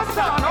have a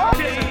son.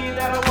 Okay.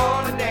 That I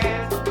wanna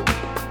dance.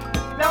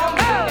 Don't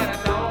mean that I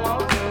don't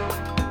want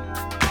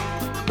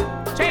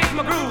to. Change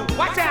my groove.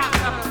 Watch out.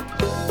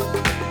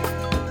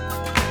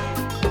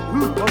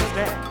 Ooh, what's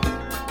that?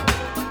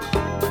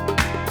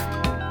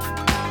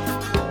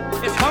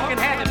 It's funkin'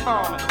 habit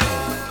forming.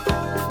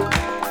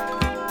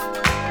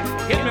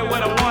 Hit me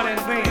with a one and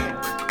then.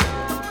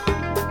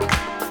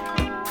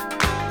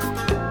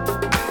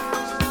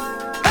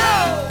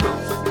 Oh!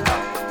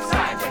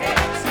 Upside your head,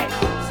 say,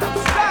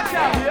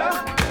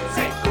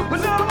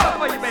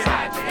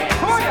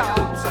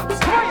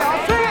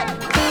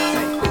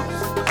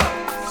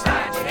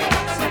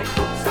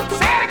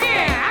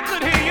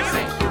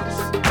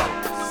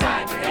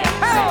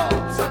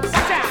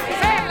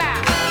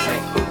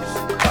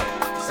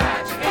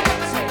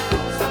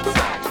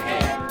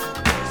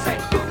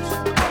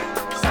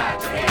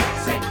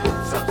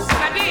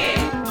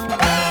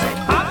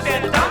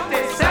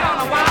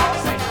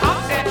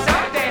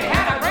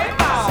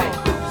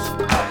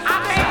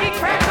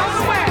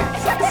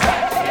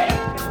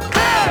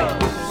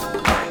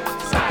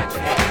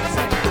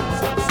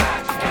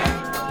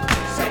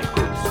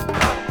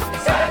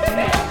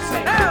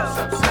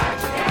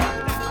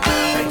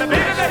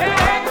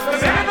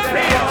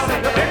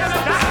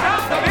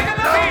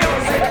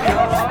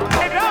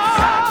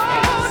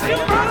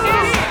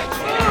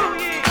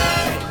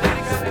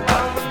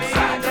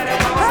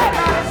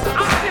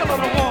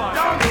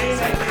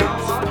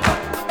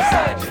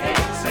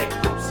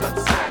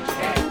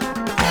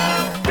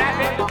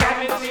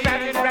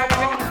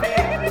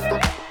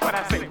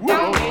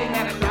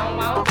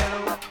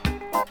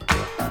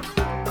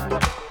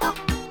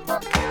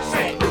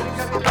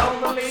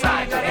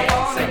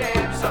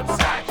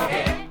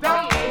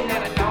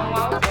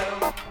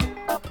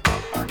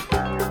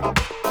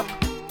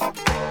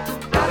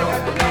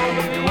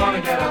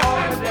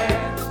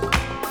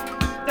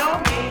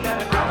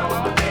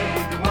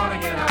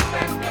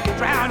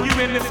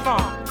 in this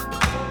funk.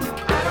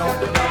 I don't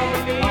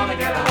really wanna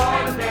get a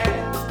water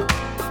dance.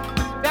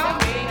 Don't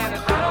mean that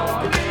I don't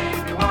want to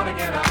if you wanna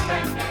get up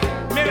and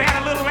dance. Mary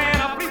had a little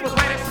man up, people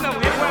played it snow.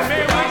 It was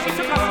Mary when she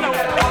took her snow.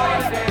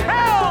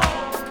 Hell!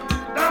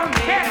 Don't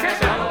mean that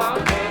I don't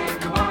want to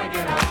if you wanna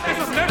get up and dance. This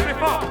was nursery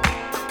funk.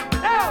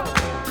 Hell!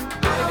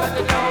 But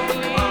you don't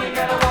really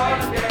get a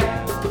water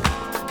dance.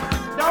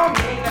 Don't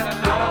mean that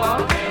I don't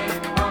want to if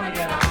you wanna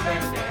get up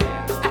and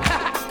dance.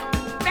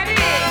 That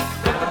is!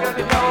 Just because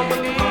you don't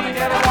believe you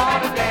get a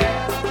water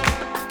dance.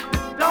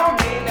 Don't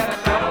mean that I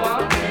don't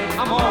want to if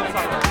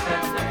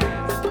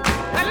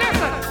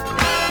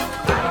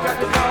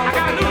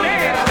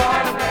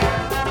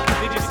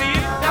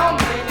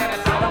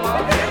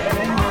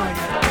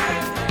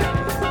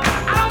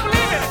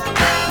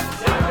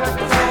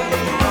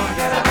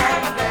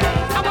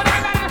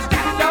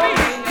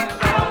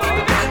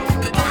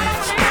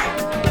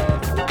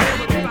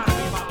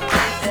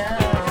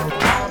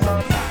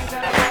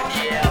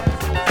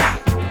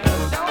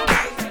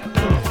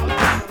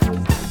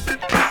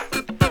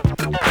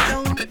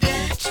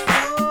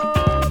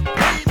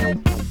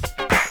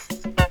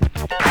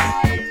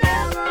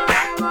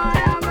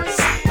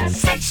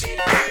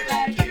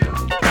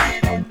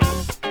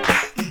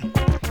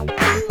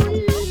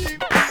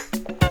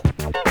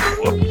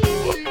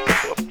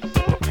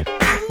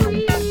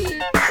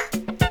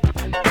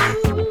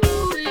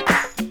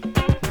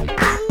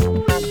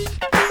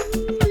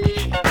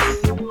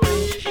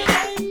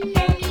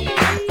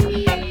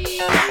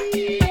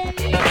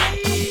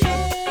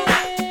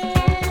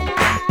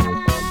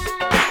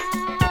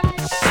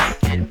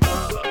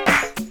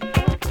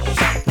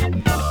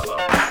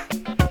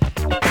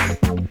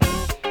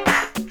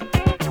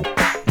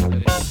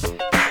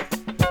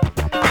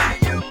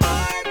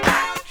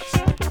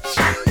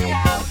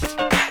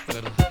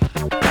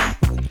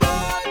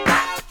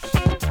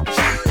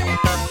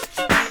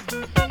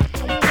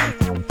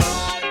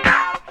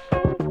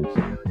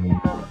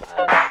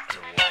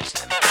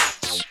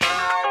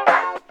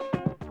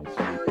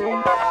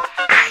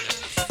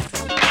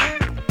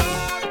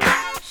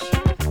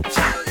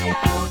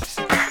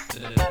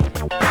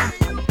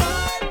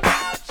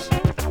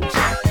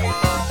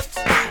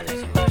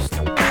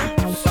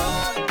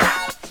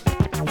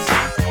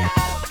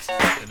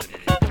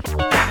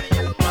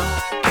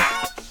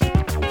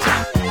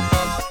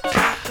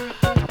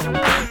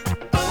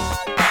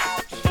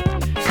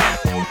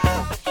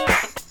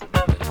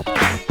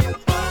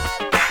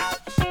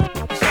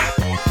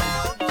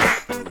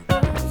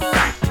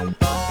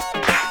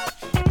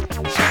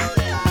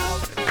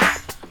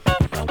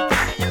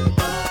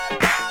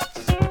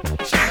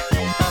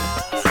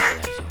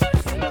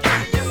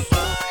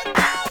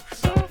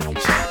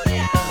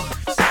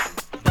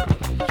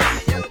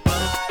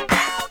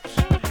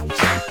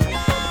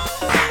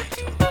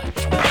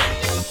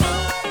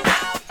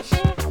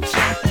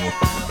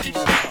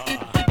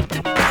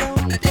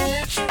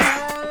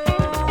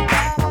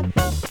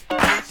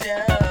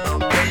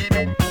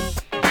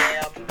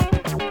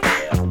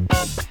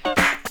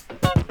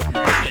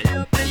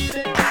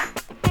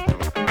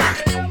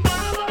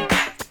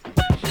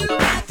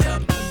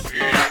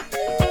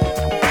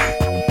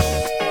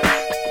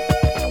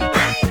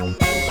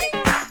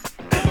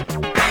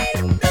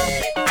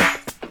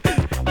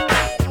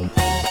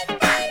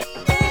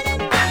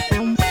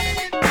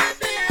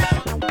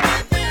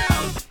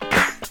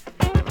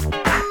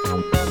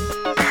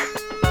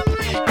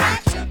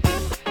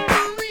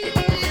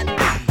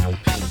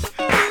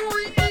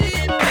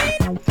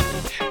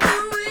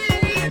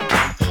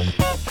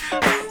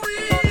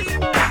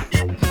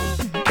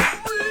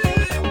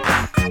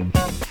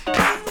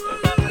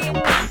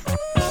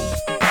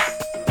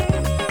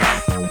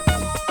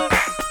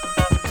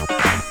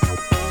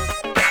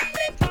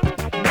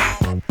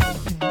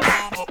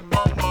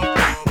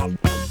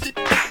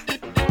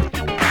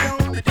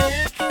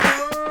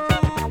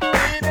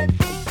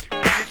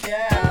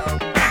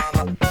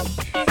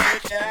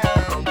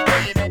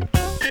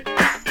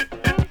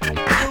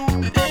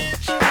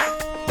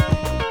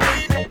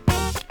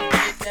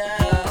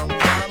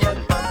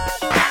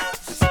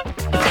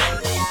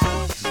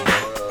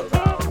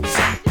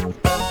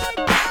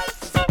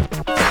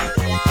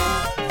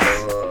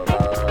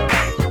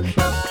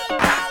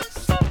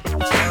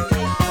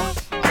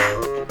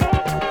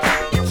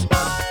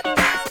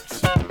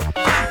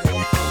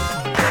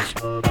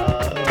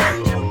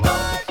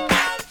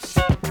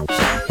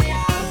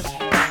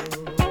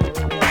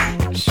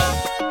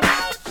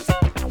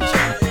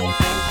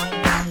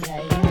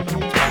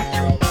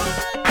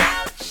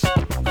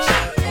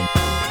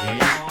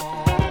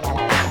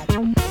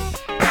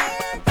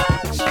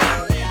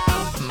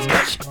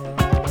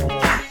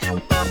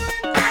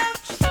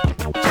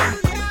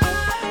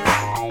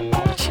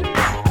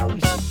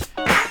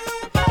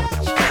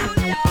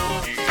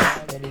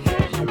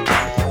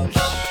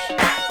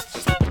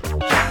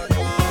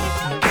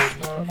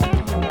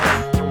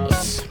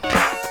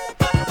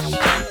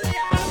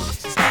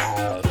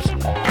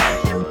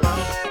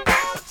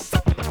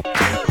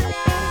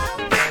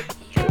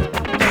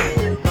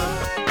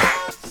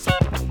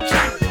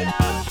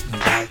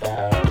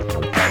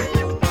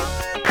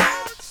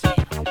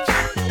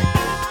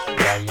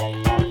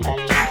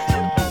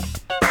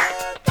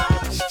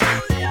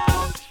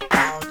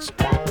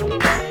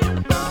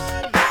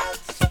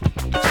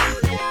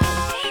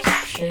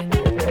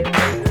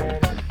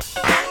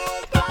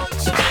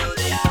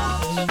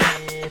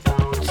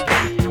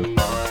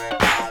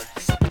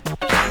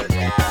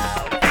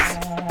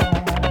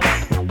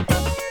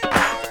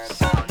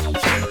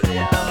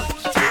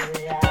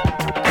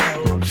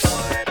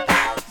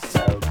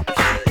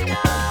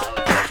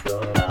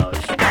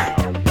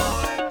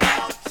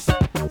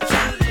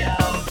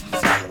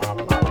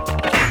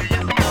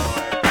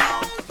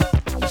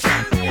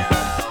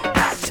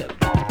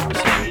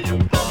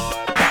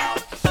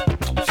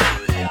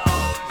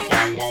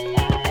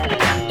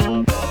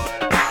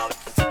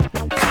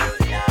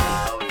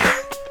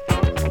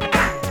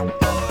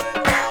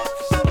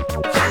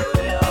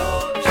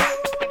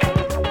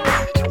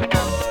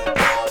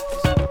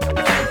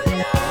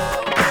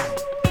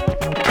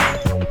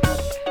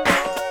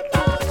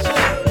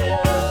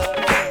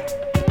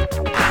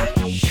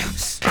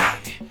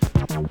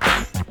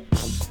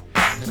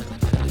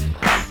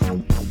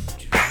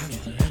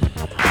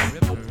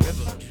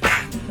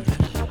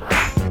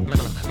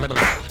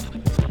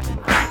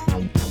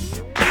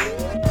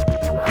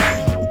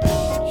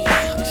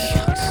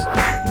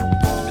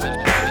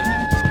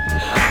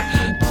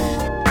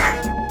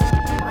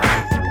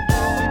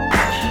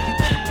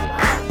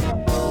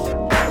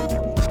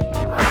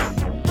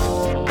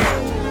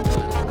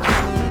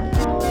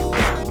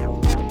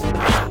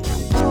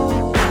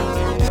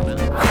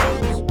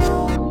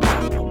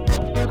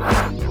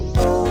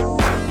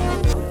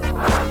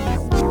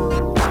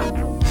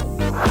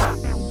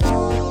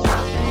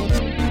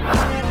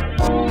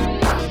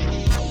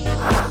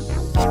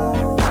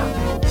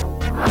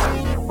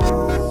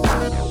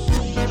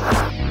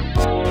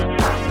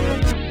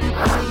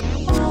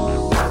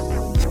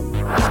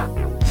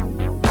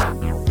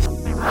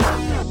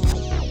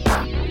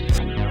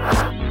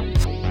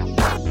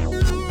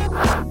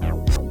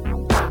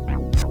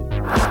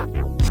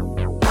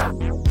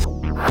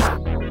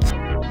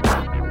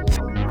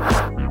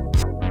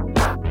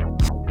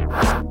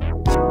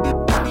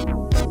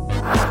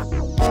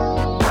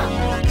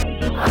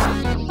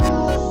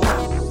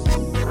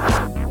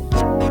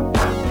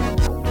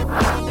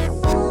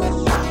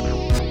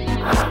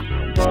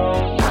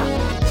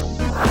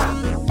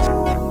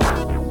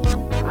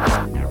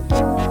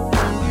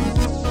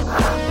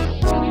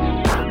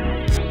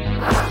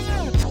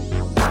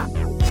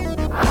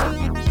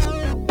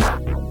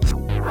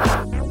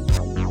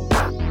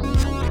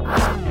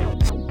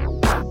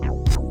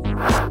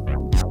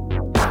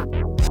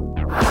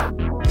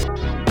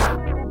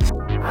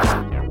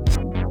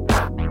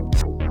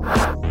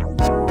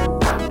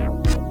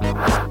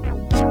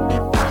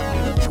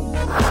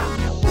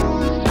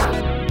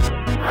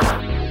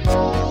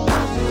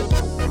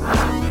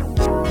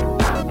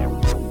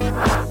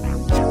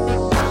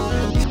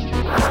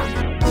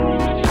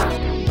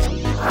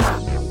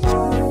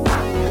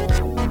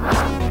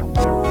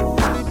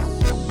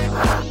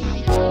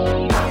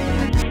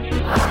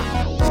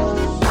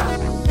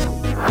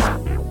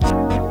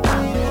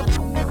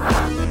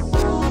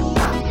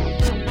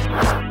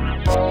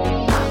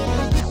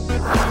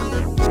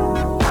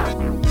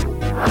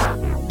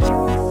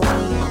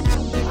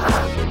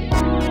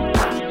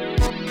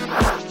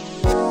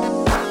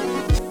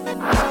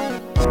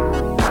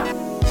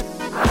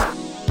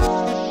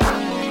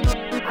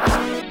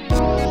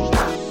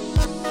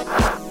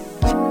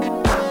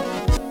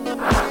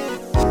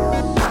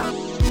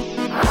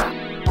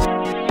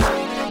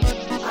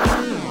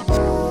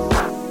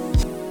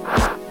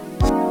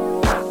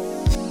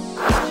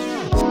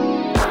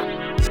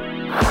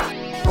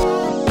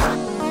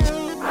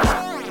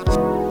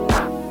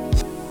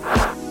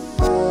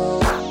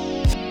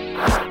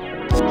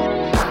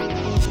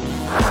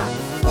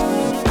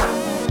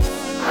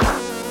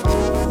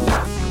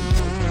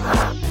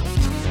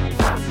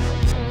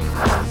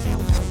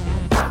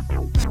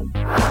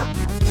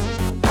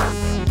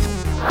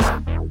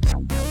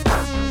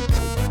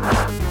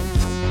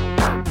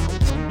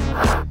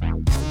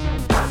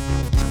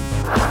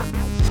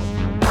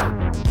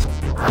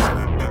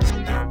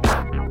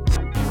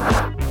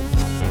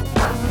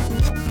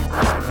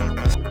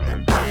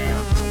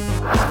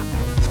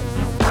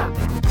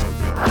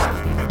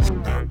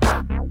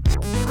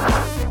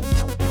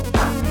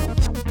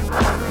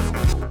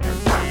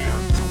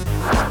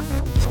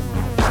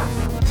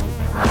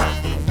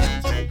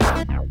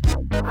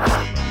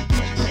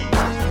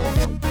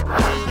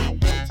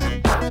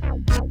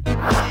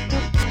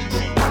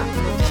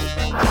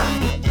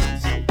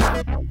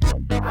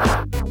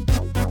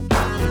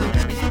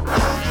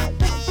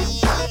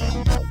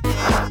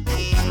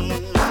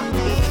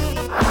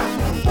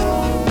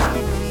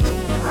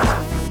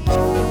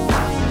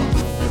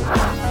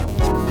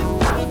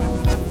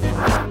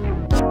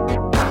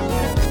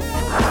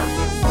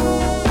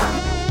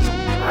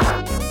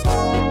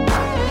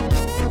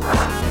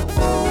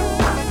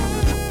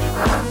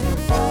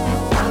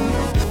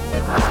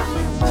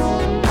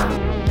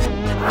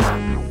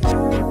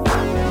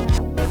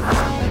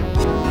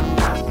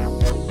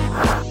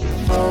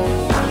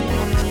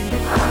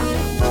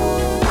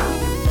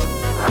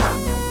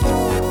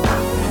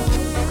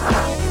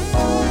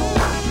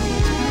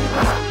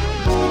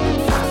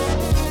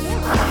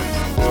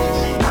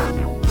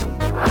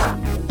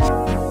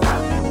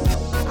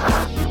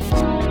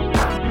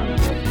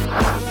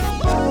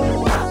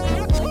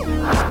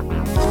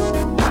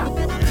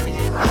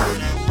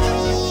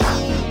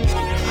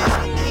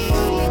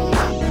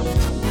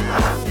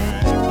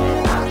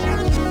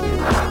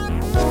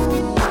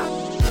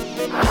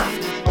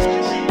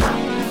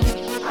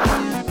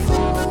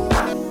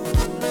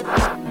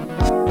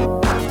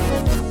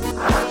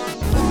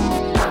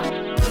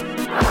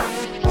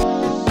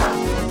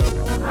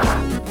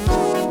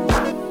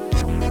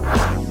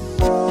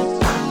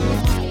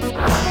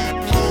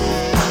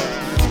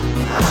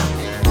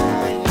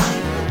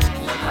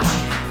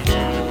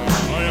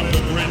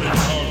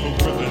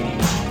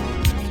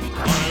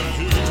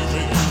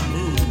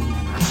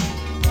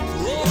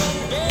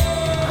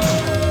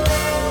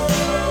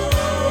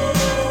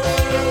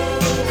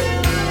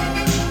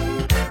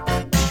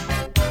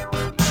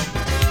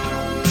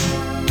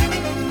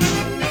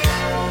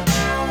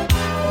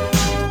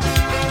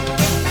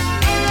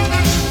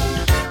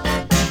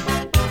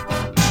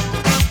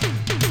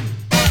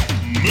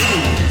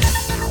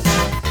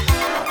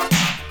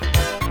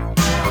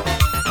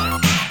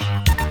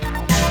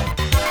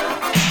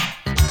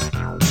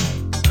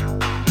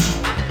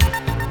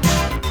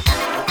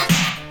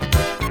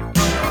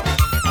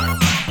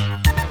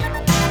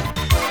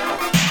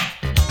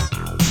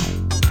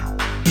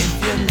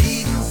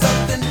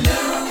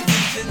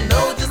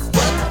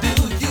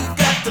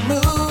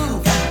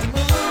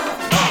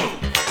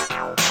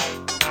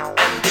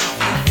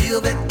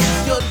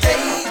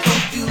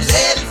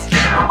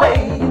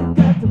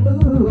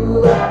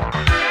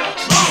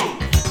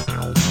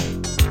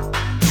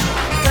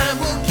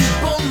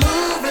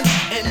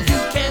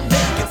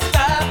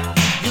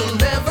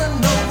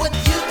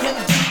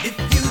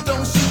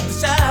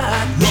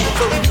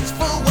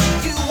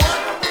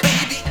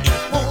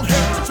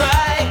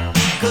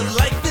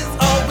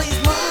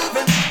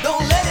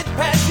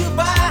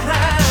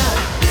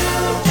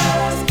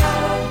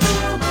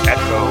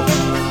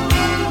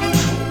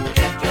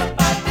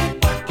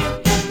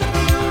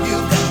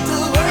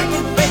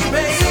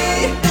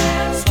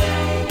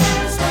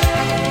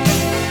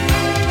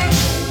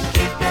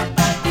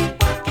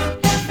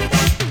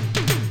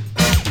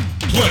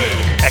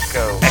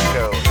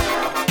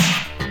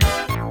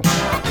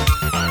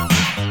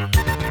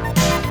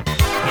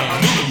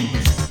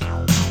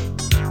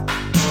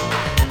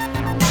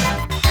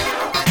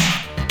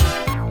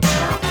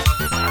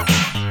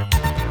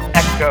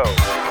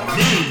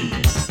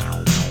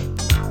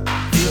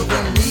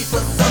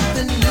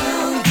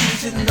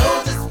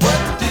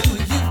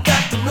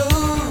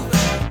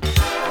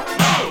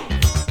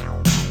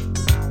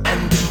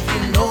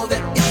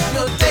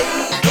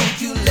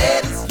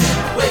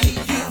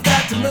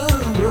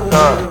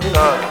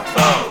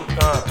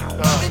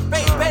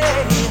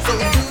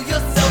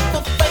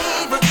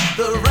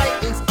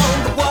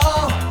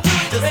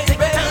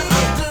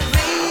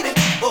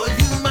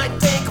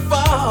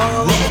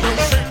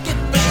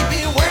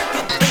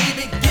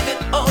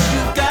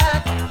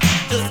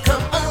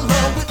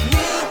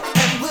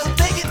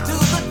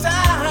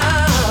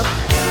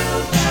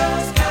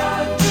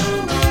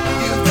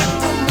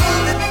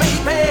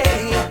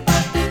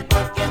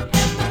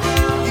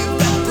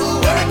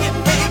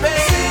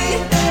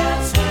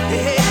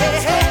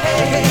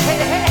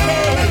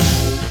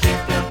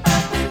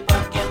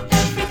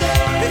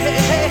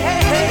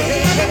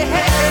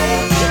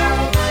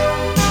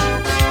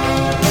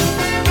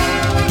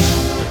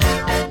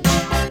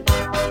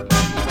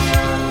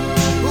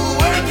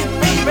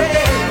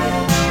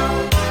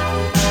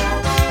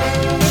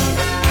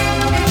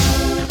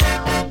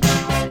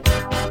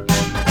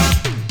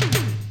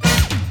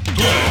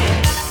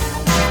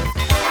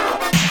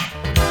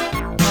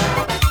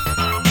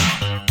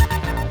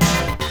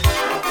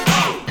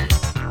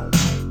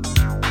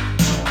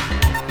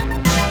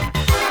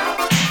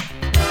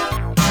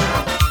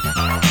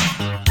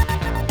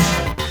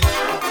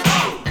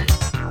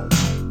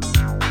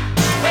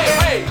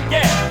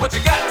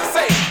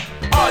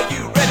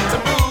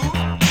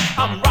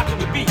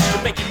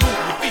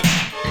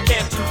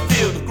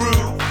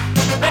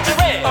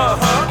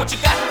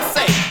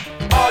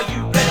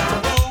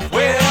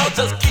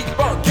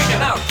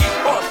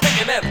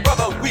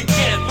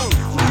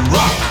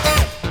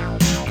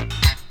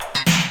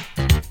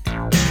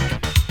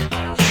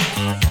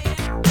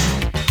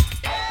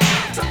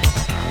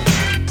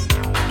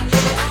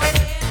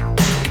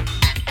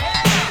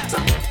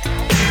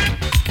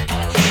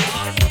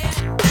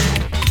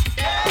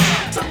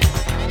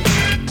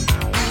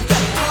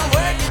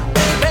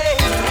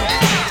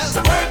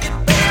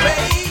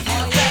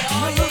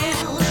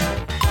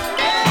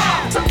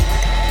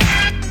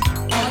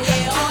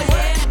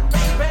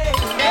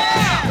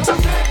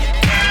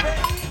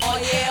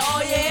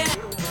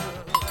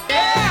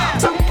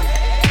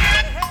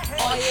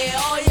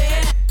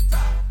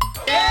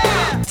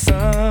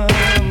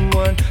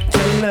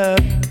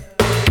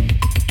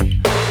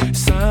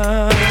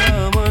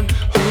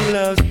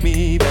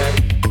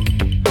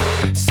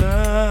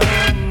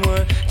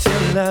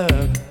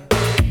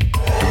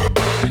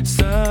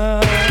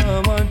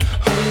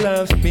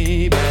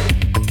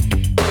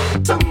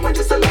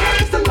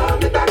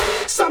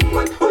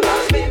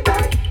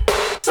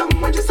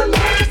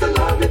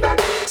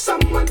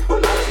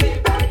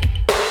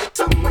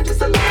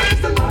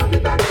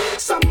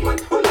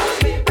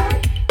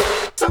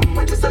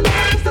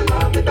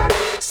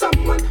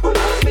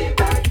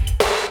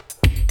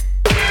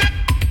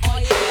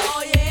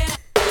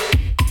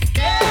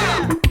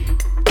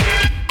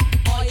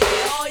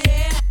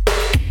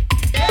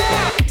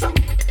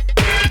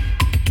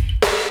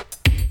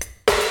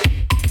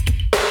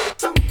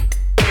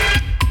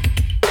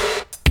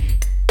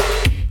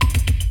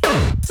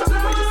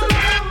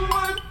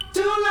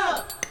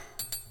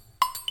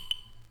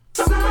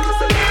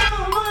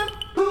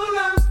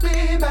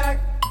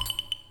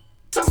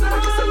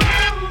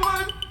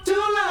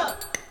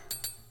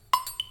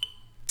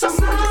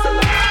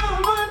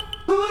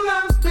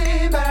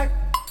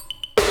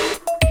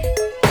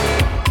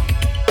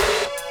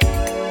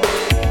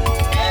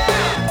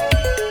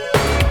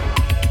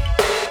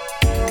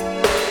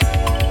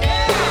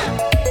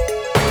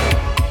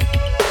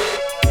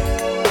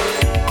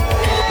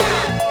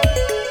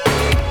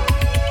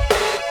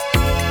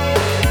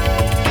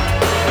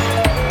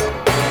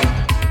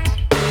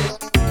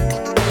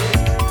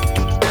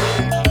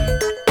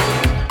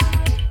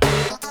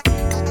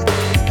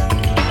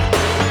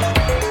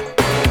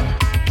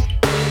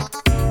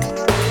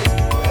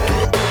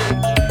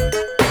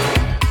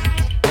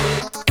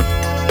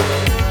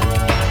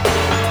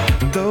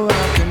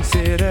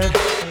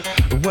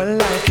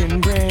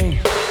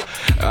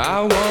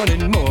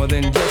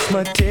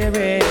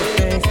material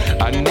things.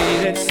 I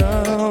needed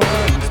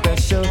someone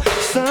special,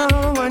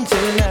 someone to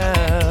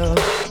love.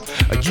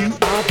 You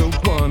are the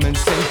woman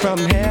sent from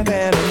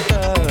heaven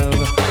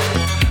above.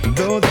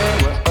 Though there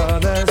were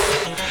others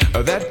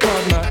that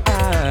caught my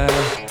eye,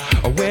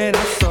 when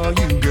I saw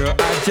you, girl,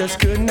 I just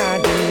could not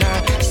deny.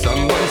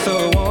 Someone so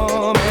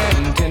warm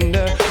and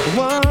tender,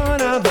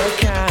 one of a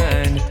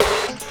kind.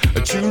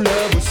 True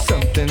love was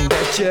something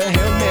that you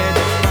helped me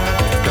define.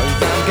 'Cause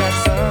I've got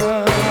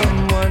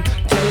someone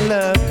to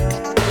love,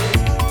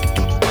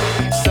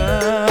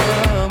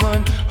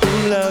 someone who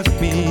loves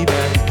me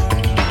back,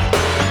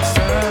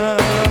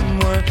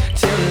 someone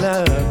to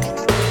love,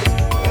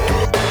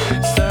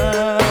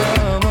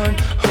 someone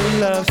who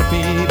loves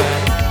me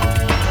back.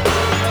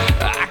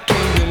 I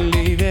can't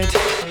believe it,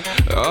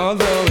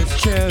 although it's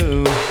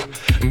true.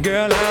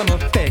 Girl, I'm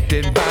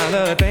affected by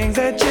the things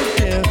that you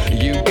do.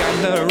 You got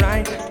the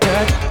right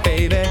touch,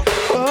 baby,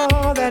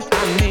 all that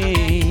I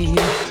need.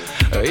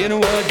 It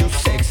was your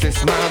sexy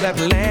smile that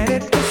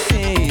planted the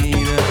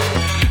seed.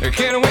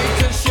 Can't wait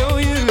to show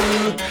you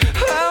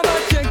how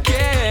much you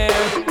care.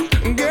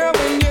 Girl,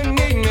 when you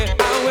need me,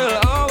 I will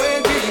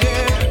always be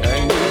there.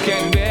 And you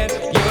can bet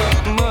your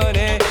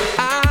money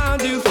I'll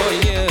do for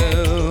you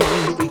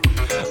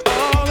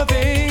all the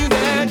things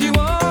that you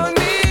want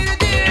me to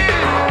do.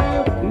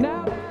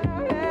 Now that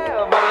I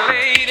have a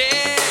lady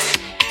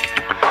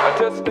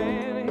to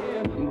stand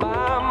here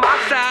by my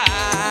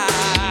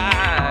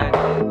side,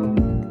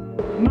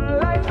 my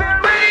life is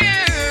with you,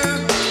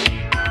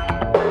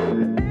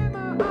 and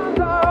my arms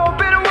are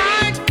open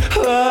wide.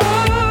 Oh,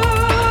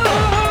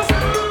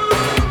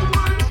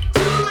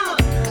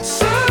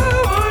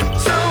 someone,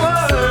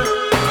 someone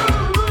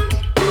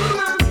who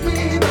loves me,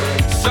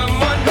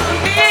 someone who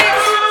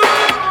needs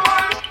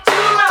someone to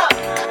love.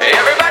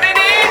 Everybody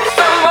needs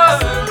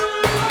someone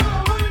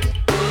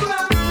who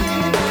loves me,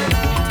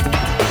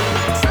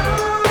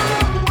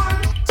 someone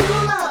to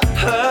love.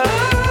 Oh,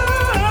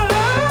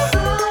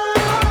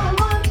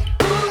 someone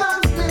who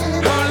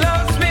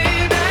loves me,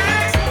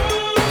 back,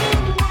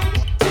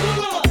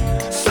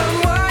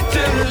 someone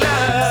to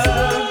love,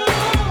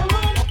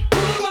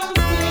 who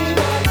loves me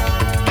back.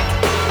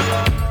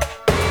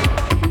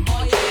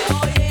 Oh yeah,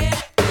 oh yeah, yeah.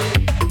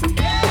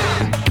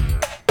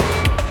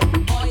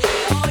 Oh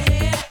yeah, oh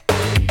yeah, yeah.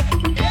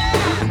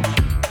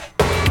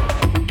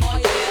 Oh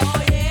yeah,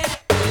 oh yeah,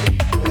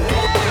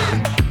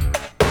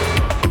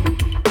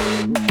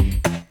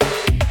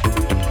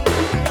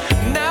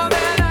 now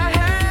that I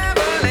have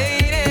a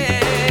lady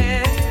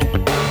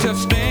to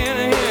stand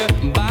here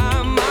by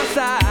my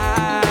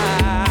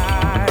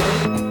side,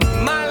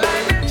 my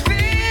life is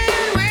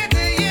filled with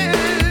you,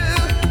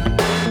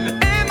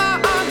 and my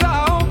arms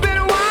are open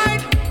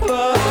wide. Oh,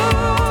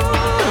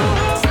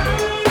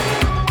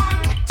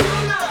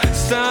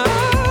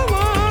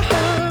 someone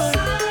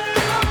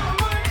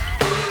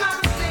who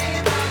loves me,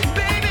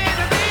 baby,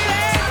 to be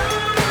there.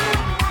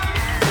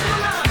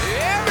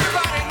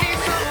 Everybody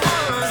needs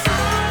someone.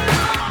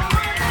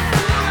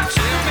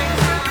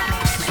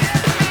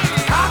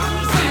 I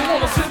see you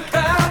wanna sit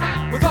down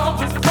with all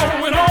this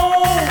going on.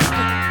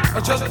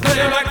 Just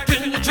lay back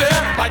in your chair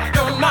like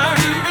you're not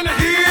even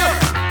here.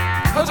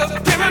 Just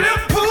give it a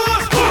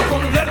push.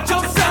 Gonna let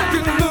yourself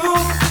get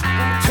loose.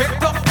 Take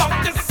the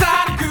funk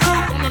inside you.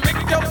 Gonna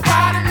make your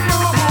body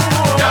move.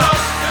 Get up,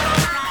 get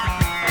up.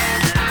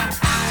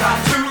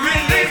 Time to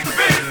release the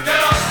beat.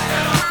 Get up,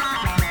 get up.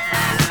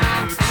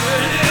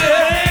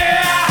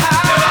 Yeah.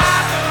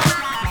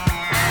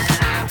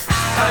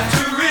 Time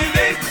to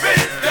release the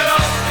beat. Get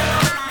up, get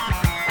up.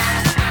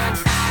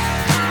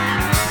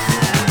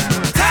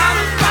 Time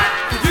is right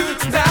for you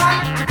tonight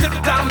to get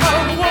down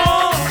on the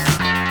wall.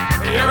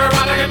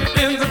 Everybody get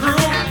in the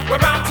groove. We're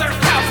about to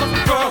have some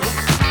fun.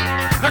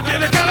 Now get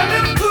a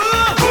little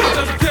cool.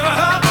 Just give a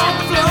hug on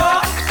the floor.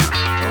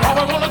 All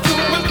we wanna do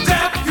is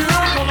dance.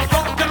 You're gonna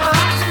funk and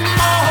rock some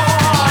more.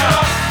 Get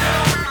up, get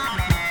up.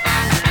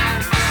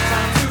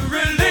 Time to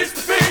release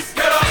the beat.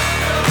 Get up,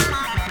 get up.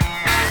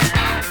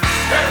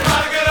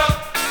 Everybody get up,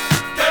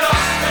 get up,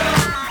 get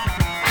up.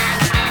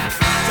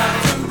 Time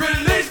to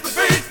release the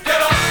beat.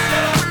 Get up,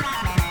 get up.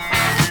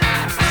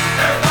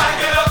 Everybody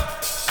get up.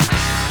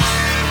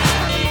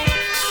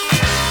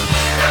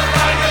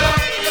 Everybody get up,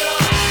 get up.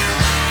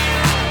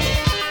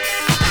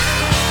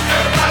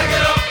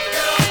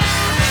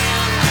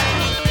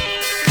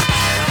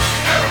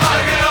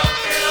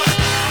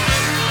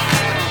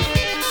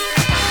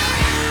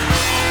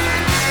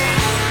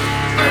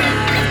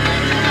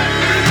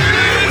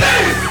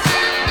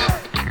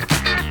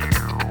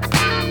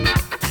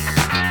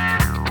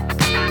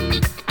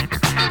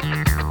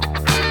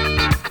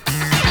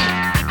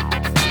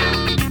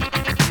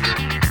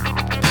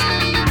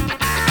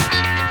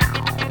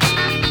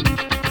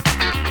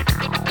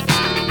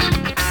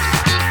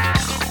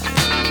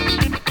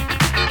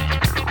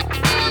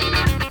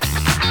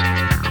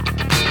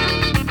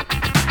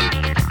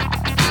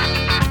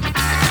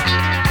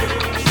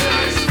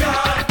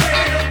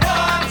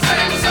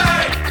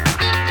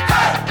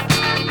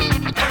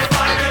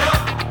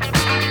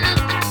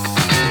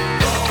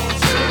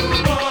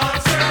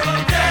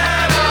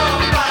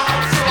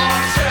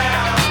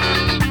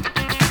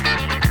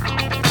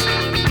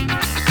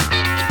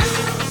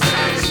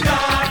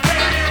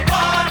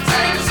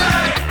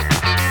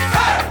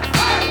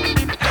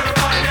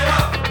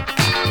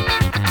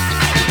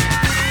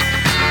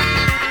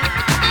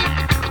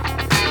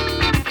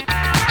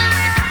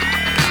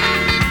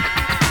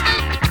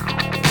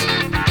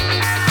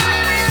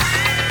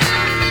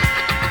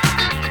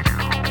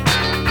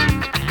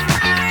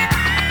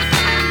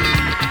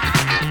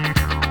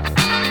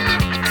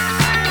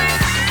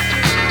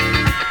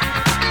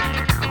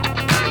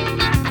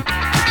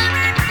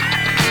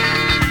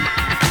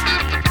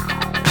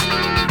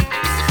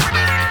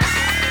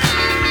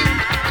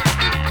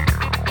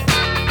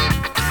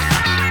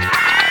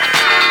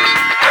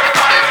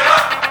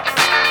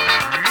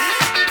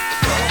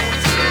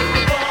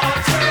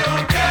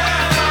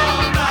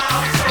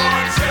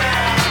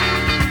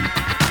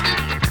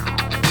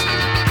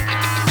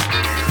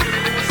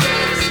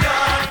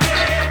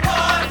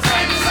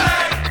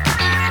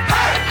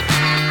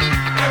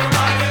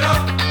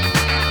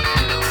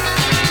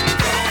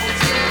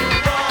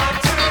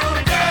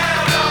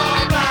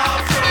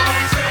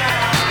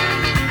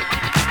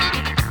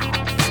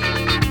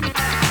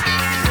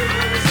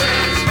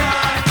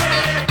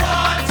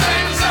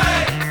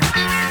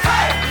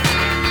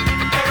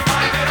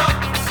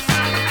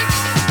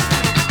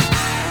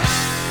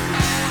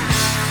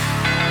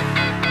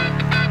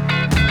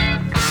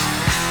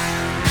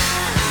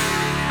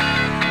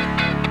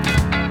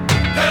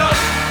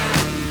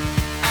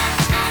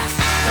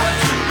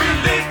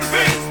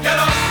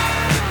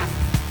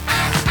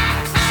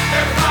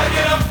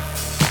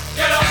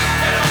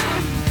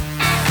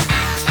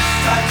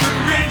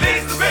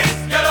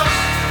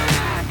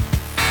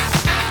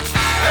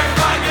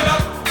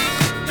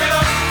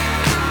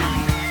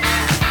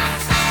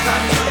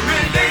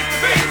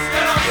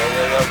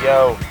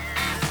 So, I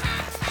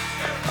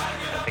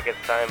think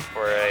it's time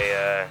for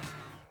a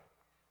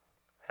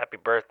happy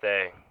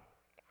birthday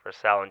for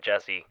Sal and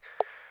Jesse.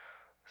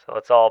 So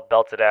let's all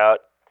belt it out.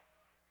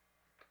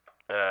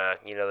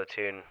 You know the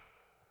tune.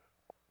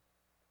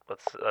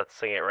 Let's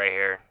sing it right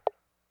here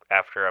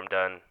after I'm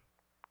done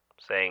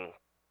saying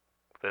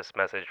this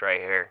message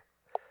right here.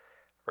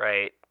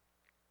 Right